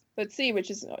 let's see,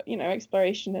 which is, you know,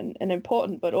 exploration and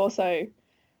important, but also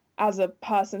as a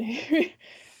person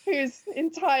whose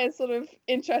entire sort of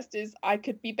interest is I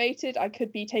could be baited, I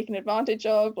could be taken advantage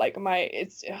of, like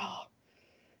it's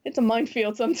a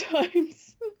minefield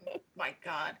sometimes. My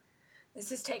God.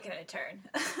 This is taking a turn.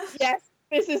 Yes,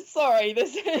 this is.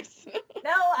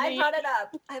 No, I brought it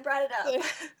up.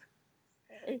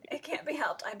 It can't be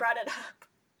helped. I brought it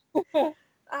up.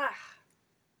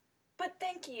 But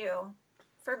thank you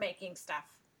for making stuff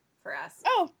for us.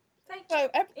 Oh, thank you.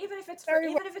 Even if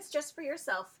it's just for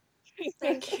yourself.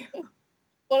 Thank you.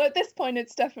 Well, at this point,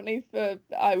 it's definitely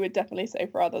I would definitely say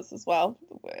for others as well,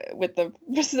 with the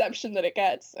reception that it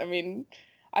gets. I mean,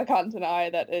 I can't deny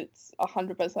that it's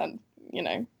 100%, you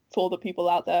know, for the people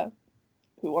out there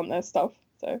who want their stuff.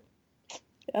 So,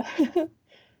 yeah.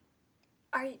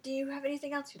 Do you have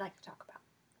anything else you'd like to talk about?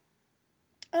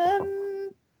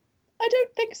 I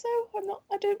don't think so.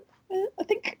 I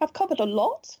think I've covered a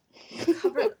lot. We've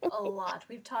covered a lot.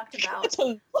 We've talked about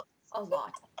a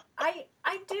lot. I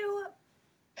do.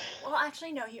 Well,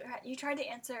 actually, no. You tried to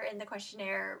answer in the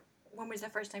questionnaire when was the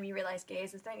first time you realized gay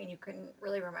is a thing, and you couldn't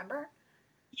really remember.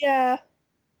 Yeah,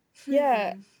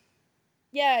 yeah, Hmm.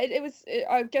 yeah.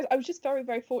 I guess I was just very,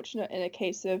 very fortunate in a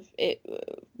case of it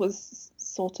was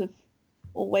sort of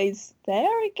always there,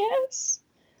 I guess.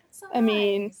 That's so I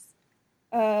mean,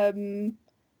 nice. um,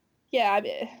 yeah,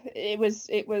 it was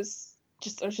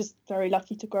just I was just very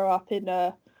lucky to grow up in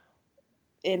a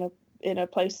in a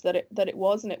place that it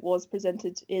was, and it was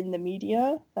presented in the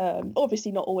media.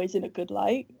 Obviously not always in a good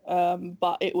light,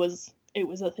 but it was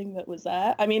a thing that was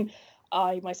there. I mean,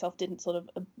 I myself didn't sort of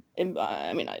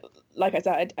I mean, like I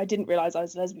said, I didn't realize I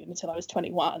was lesbian until I was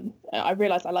 21. I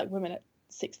realized I liked women at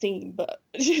 16, but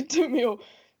it took me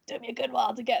a good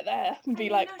while to get there and I be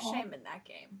mean, like, no oh, shame in that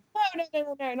game.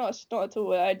 no, not at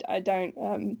all. I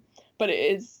don't. But it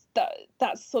is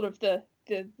that's sort of the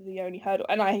only hurdle,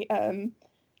 and I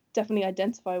definitely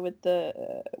identify with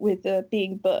the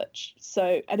being butch.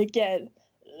 So, and again,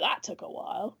 that took a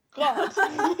while. God,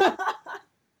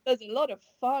 there's a lot of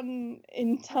fun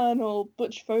internal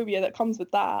butch phobia that comes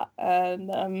with that,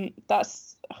 and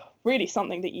that's really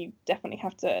something that you definitely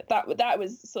have to. That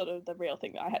was sort of the real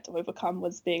thing that I had to overcome,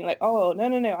 was being like, oh,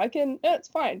 no, I can. No, it's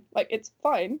fine. Like, it's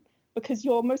fine because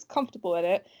you're most comfortable in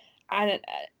it,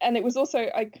 and it was also,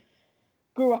 I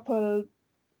grew up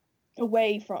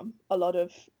away from a lot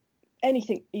of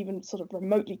anything even sort of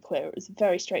remotely queer. It was a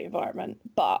very straight environment,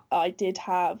 but I did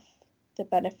have the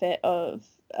benefit of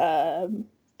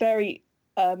very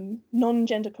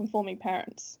non-gender conforming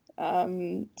parents.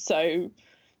 So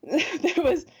there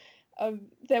was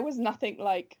there was nothing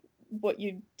like what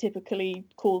you typically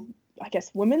call, I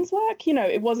guess, women's work.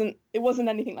 It wasn't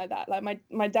anything like that. Like,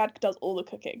 my dad does all the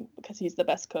cooking because he's the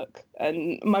best cook,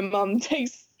 and my mum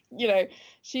takes,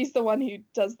 she's the one who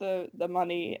does the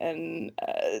money, and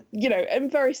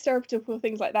and very stereotypical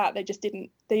things like that. They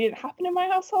didn't happen in my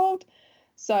household,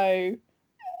 so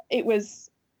it was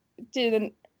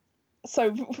didn't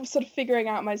so sort of figuring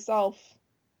out myself.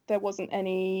 There wasn't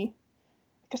any.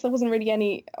 I guess there wasn't really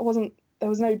any. I wasn't. There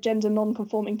was no gender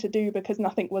non-conforming to do because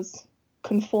nothing was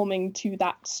conforming to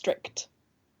that strict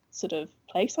sort of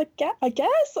place. I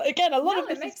guess again, a lot No, of it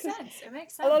this is makes because sense. It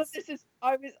makes a lot of sense. this is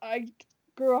I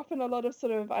grew up in a lot of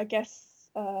sort of, I guess,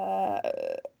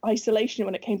 isolation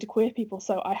when it came to queer people,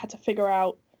 so I had to figure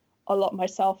out a lot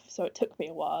myself, so it took me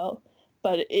a while,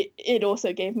 but it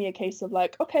also gave me a case of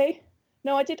like, okay,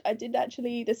 no, I did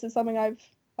actually, this is something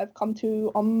I've come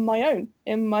to on my own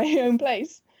in my own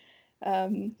place.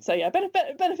 So yeah,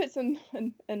 benefits and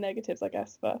negatives, I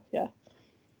guess, but yeah.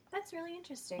 That's really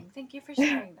interesting. Thank you for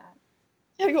sharing that.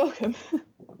 Yeah, you're welcome.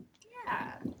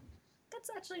 Yeah,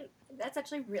 that's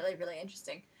actually really really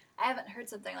interesting. I haven't heard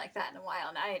something like that in a while,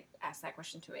 and I asked that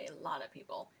question to a lot of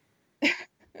people.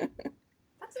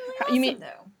 That's really You awesome, mean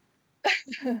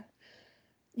though.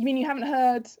 you mean you haven't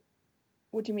heard?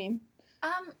 What do you mean?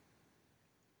 Um.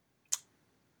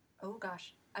 Oh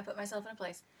gosh, I put myself in a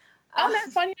place. Oh Um. no,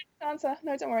 it's fine. You don't have to answer.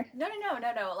 No, don't worry. No.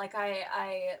 Like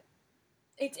I.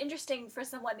 It's interesting for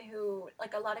someone who,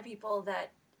 like, a lot of people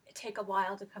that take a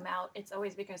while to come out. It's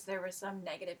always because there was some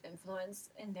negative influence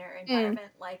in their Mm,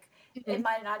 environment. Like, it mhm.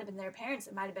 might not have been their parents.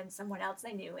 It might have been someone else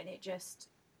they knew, and it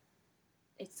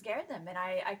scared them. And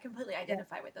I completely Yeah,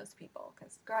 identify with those people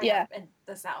because growing up yeah, in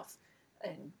the South,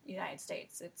 in United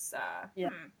States, it's yeah,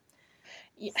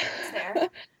 yeah, it's there,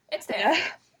 it's there, yeah,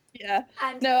 yeah.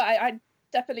 and No, I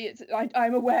definitely.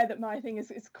 I'm aware that my thing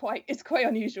is quite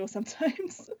unusual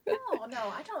sometimes.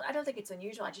 no, I don't think it's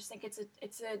unusual. I just think it's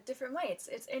a different way.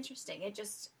 It's interesting. It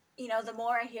just, the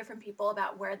more I hear from people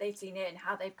about where they've seen it and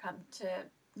how they've come to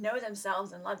know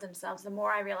themselves and love themselves, the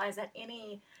more I realize that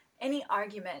any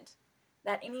argument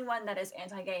that anyone that is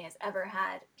anti-gay has ever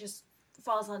had just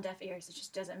falls on deaf ears. It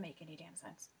just doesn't make any damn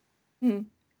sense. Mm,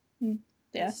 mm,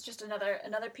 yeah, It's just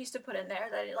another piece to put in there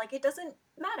that like it doesn't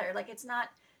matter. Like it's not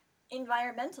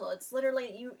environmental. It's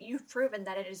literally you've proven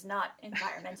that it is not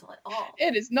environmental at all.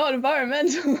 it is not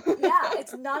environmental. Yeah,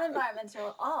 it's not environmental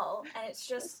at all, and it's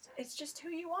just who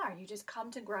you are. You just come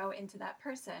to grow into that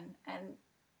person, and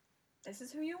this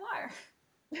is who you are.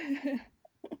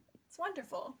 It's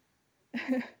wonderful.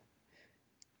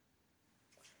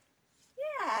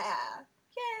 Yeah.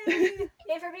 Yay.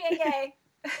 Yay for being gay.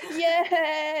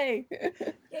 Yay!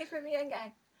 Yay for being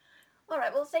gay. All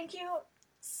right, well, thank you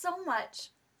so much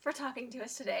for talking to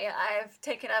us today. I've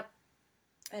taken up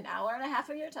an hour and a half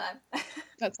of your time.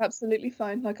 That's absolutely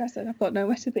fine. Like I said, I've got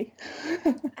nowhere to be.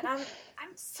 And I'm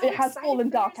so It has excited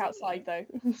fallen for your dark TV. outside though.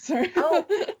 So Oh,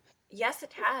 yes,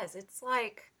 it has. It's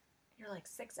like you're like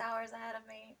 6 hours ahead of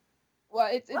me. Well,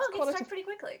 Well, it's it gets quarter to dark pretty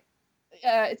quickly.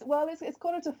 yeah, it's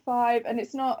quarter to 5, and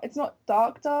it's not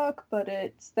dark, but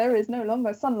there is no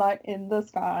longer sunlight in the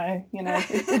sky.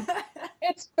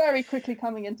 It's very quickly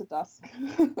coming into dusk.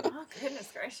 Oh,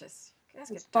 goodness gracious. You guys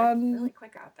It's get dark fun. really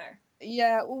quick out there.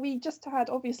 Yeah, well, we just had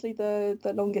obviously the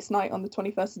longest night on the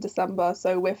 21st of December,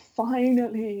 so we're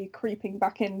finally creeping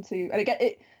back into,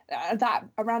 and that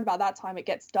around about that time it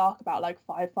gets dark about like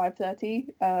 5:30,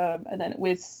 and then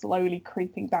we're slowly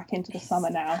creeping back into the summer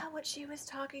Is now. that what she was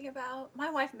talking about? My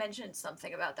wife mentioned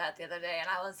something about that the other day, and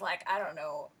I was like, I don't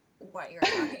know what you're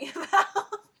talking about.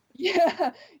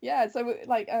 Yeah, yeah. So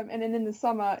like, and then in the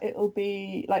summer it'll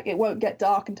be like it won't get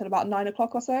dark until about 9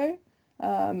 o'clock or so,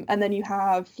 and then you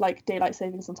have like daylight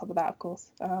savings on top of that, of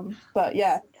course. But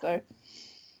yeah, so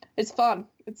it's fun.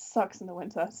 It sucks in the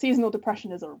winter. Seasonal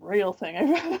depression is a real thing.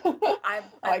 I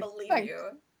Like, believe you.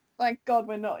 thank God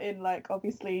we're not in like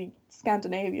obviously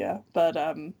Scandinavia, but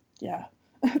yeah,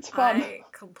 it's fun. I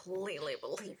completely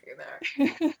believe you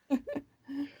there.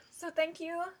 So thank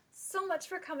you so much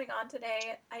for coming on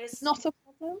today. I just Not a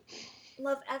problem.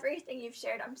 love everything you've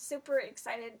shared. I'm super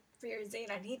excited for your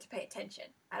zine. I need to pay attention.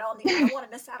 I don't want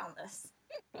to miss out on this.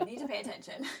 I need to pay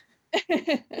attention.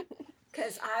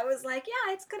 Because I was like,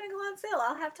 yeah, it's going to go on sale.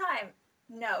 I'll have time.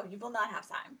 No, you will not have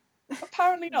time.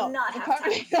 Apparently not. Not have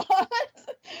Apparently time. not.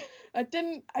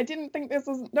 I didn't think this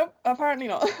was. Nope. Apparently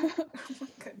not. Oh my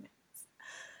goodness.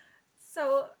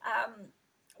 So,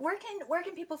 where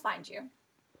can people find you?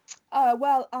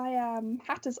 Well, I am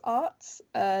Hatter's Art,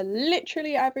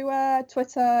 literally everywhere: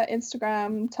 Twitter,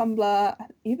 Instagram, Tumblr. I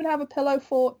even have a pillow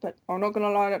fort, but I'm not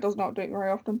gonna lie, that does not do it very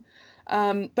often.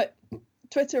 But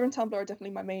Twitter and Tumblr are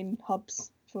definitely my main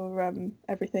hubs for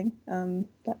everything.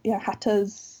 But yeah,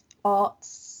 Hatter's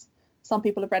Arts. Some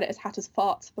people have read it as Hatter's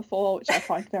Farts before, which I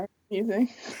find very amusing.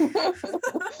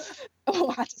 Oh,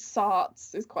 Hatter's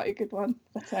Sarts is quite a good one.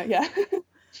 But yeah.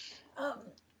 Um,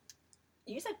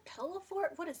 you said pillow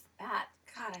fort? What is that?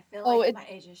 God, I feel Oh, like it's my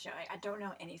age is showing. I don't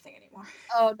know anything anymore.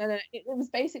 Oh no, no, it was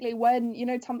basically when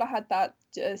Tumblr had that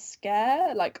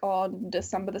scare like on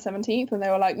December the 17th when they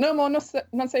were like, no more, not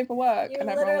safe for work, You and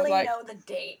everyone was literally like, know the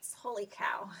dates. Holy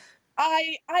cow.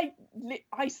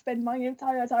 I spend my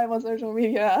entire time on social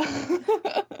media.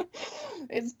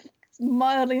 It's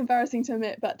mildly embarrassing to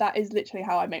admit, but that is literally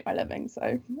how I make my living.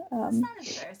 So That's not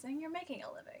embarrassing. You're making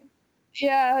a living.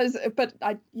 yeah, but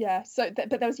but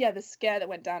there was the scare that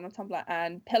went down on Tumblr,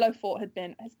 and Pillow Fort has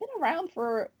been around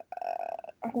for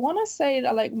I want to say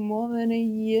like more than a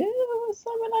year or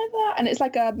something like that, and it's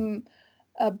like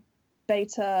a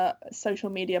beta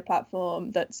social media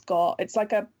platform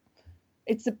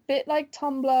it's a bit like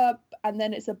Tumblr, and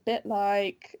then it's a bit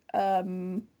like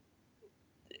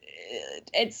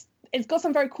it's got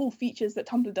some very cool features that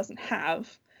Tumblr doesn't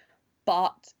have,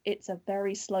 but it's a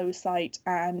very slow site,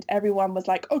 and everyone was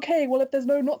like, okay, well, if there's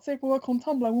no not safe for work on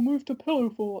Tumblr, we'll move to Pillow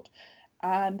Fort.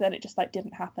 And then it just like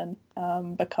didn't happen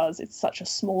because it's such a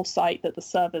small site that the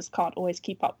servers can't always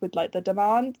keep up with like the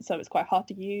demand, so it's quite hard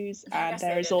to use. I And guess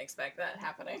there they is didn't expect that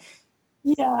happening.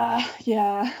 yeah.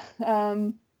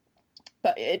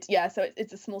 But so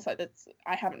it's a small site that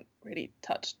I haven't really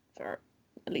touched for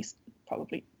at least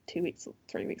probably 2 weeks or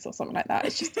 3 weeks or something like that.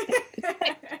 It's just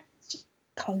it's just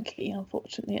clunky,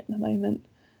 unfortunately, at the moment.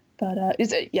 But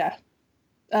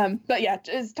but yeah,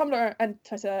 it's Tumblr and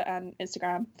Twitter and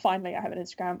Instagram. Finally, I have an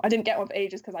Instagram. I didn't get one for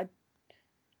ages because I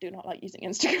do not like using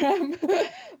Instagram.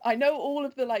 I know all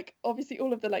of the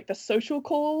the social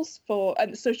calls for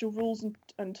and the social rules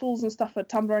and tools and stuff for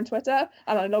Tumblr and Twitter,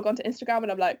 and I log onto Instagram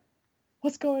and I'm like,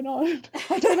 what's going on?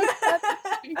 I don't understand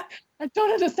anything. I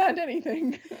don't understand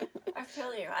anything. I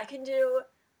feel you. I can do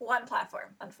one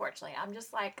platform, unfortunately. I'm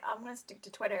just like, I'm going to stick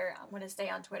to Twitter. I'm going to stay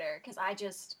on Twitter because I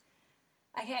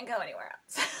can't go anywhere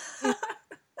else.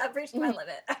 I've reached my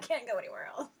limit. I can't go anywhere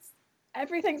else.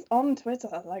 Everything's on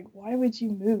Twitter. Like, why would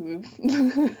you move?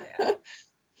 Yeah.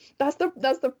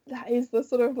 That is the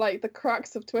sort of like the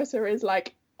crux of Twitter is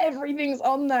like everything's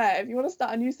on there. If you want to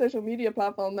start a new social media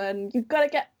platform, then you've got to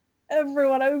get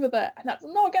everyone over there, and that's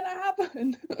not gonna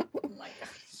happen. Oh my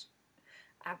gosh.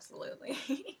 Absolutely.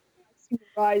 The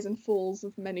rise and falls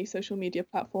of many social media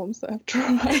platforms that have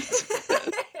tried.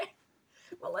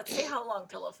 Well, let's see how long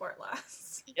Pillow Fort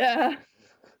lasts. Yeah.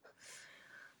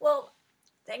 Well,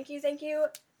 thank you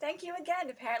again.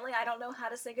 Apparently, I don't know how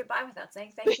to say goodbye without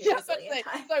saying thank you a zillion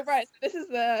times. So right, this is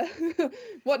the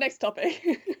what next topic?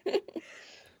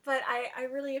 But I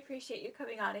really appreciate you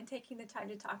coming on and taking the time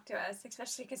to talk to us,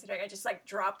 especially considering I just like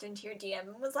dropped into your DM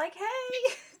and was like,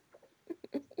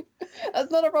 hey.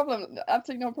 That's not a problem.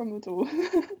 Absolutely no problem at all.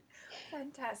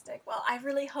 Fantastic. Well, I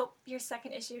really hope your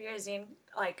second issue of your zine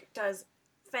like does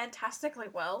fantastically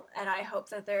well, and I hope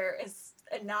that there is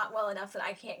not well enough that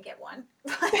I can't get one.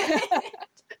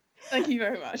 Thank you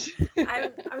very much.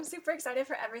 I'm super excited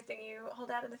for everything you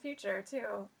hold out in the future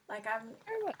too. Like I'm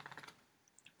Very much.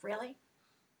 really.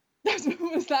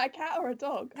 Was that a cat or a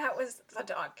dog? That was the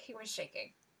dog. He was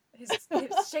shaking. He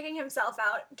was shaking himself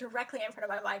out directly in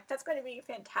front of my mic. That's going to be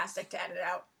fantastic to edit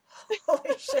out.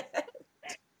 Holy shit!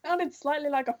 Sounded slightly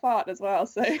like a fart as well.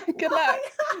 So good Oh luck.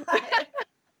 my god!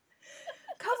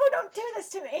 Kovo, don't do this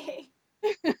to me.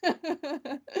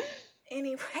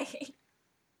 Anyway,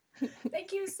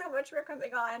 thank you so much for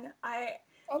coming on.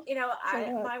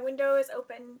 My window is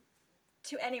open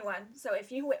to anyone. So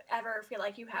if you ever feel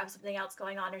like you have something else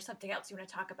going on or something else you want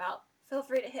to talk about, feel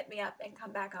free to hit me up and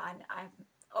come back on. I'm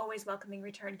always welcoming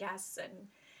return guests and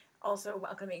also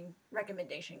welcoming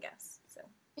recommendation guests. So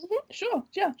sure,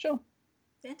 yeah, sure.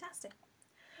 Fantastic.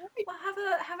 Well,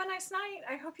 have a nice night.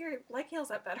 I hope your leg heals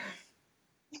up better.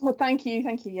 Well, thank you.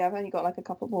 Yeah, I've only got like a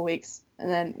couple more weeks,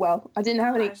 and then, well, I didn't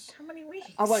have any. How many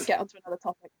weeks? I won't get onto another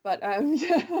topic, but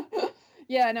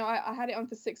yeah, no, I had it on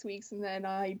for 6 weeks, and then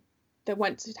I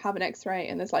went to have an X-ray,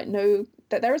 and there's like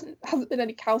hasn't been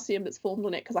any calcium that's formed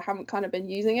on it because I haven't kind of been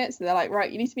using it. So they're like,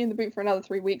 right, you need to be in the boot for another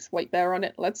 3 weeks. Wait there on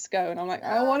it. Let's go. And I'm like,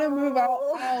 I want to move out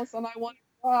of the house, and I want to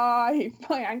drive.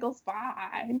 My ankle's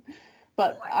fine,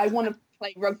 but I want to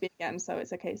play rugby again, so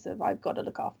it's a case of I've got to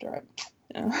look after it.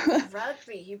 Yeah.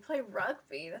 Rugby? You play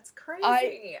rugby? That's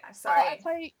crazy. I'm sorry. I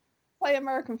play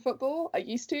American football. I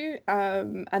used to,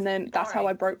 and then that's how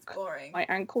I broke my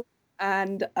ankle,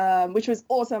 and which was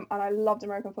awesome, and I loved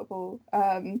American football.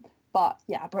 But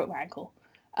yeah, I broke my ankle,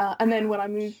 and then where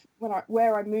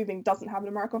I'm moving doesn't have an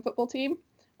American football team,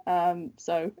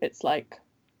 so it's like,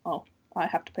 oh, I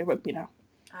have to play rugby now.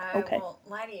 Okay. I won't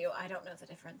lie to you. I don't know the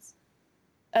difference.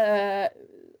 I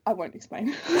won't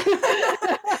explain.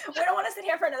 We don't want to sit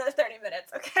here for another 30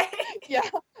 minutes, okay? Yeah,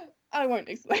 I won't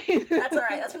explain. That's all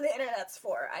right. That's what the internet's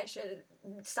for. I should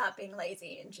stop being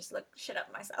lazy and just look shit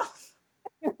up myself.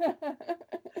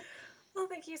 Well,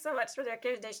 thank you so much for the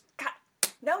recommendation. God,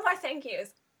 no more thank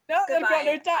yous. No, goodbye.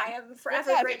 No time. I am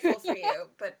forever grateful for you,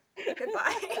 but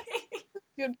goodbye.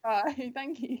 Goodbye.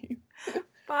 Thank you.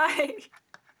 Bye.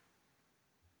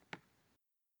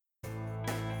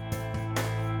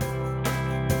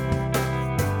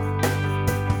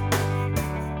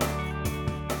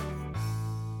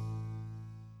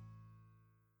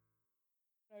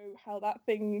 How that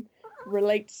thing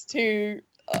relates to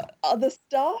other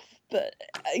stuff, but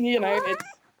it's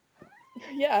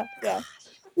yeah.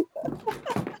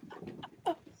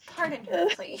 Pardon her,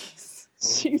 please.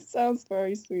 She sounds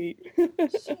very sweet. She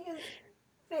is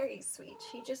very sweet.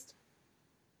 She just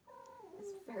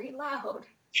is very loud.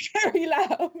 Very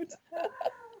loud.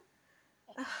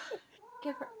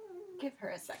 Give her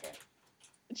a second.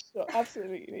 Sure,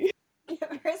 absolutely.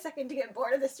 Give her a second to get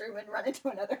bored of this room and run into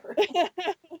another room.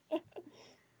 Gosh.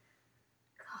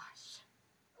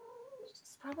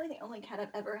 She's probably the only cat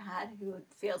I've ever had who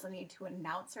feels a need to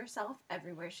announce herself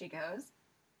everywhere she goes.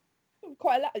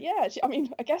 Quite a lot, yeah.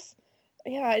 I guess,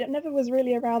 yeah, I never was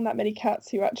really around that many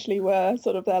cats who actually were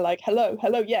sort of there like, hello,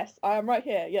 yes, I am right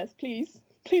here. Yes, please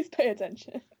pay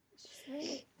attention.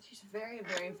 She's very,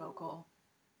 very vocal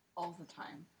all the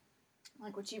time.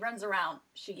 Like when she runs around,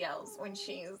 she yells. When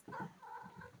she's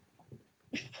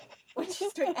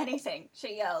doing anything,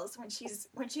 she yells. When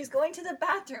she's going to the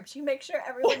bathroom, she makes sure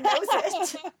everyone knows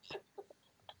it.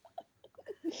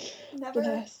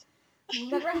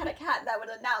 Never had a cat that would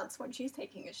announce when she's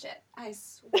taking a shit. I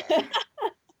swear.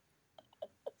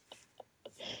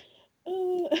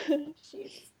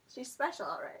 She's special,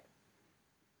 all right.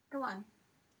 Go on.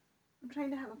 I'm trying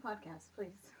to have a podcast,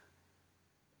 please.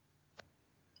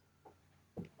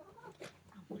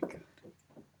 Oh my god.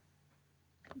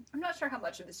 I'm not sure how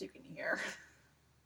much of this you can hear.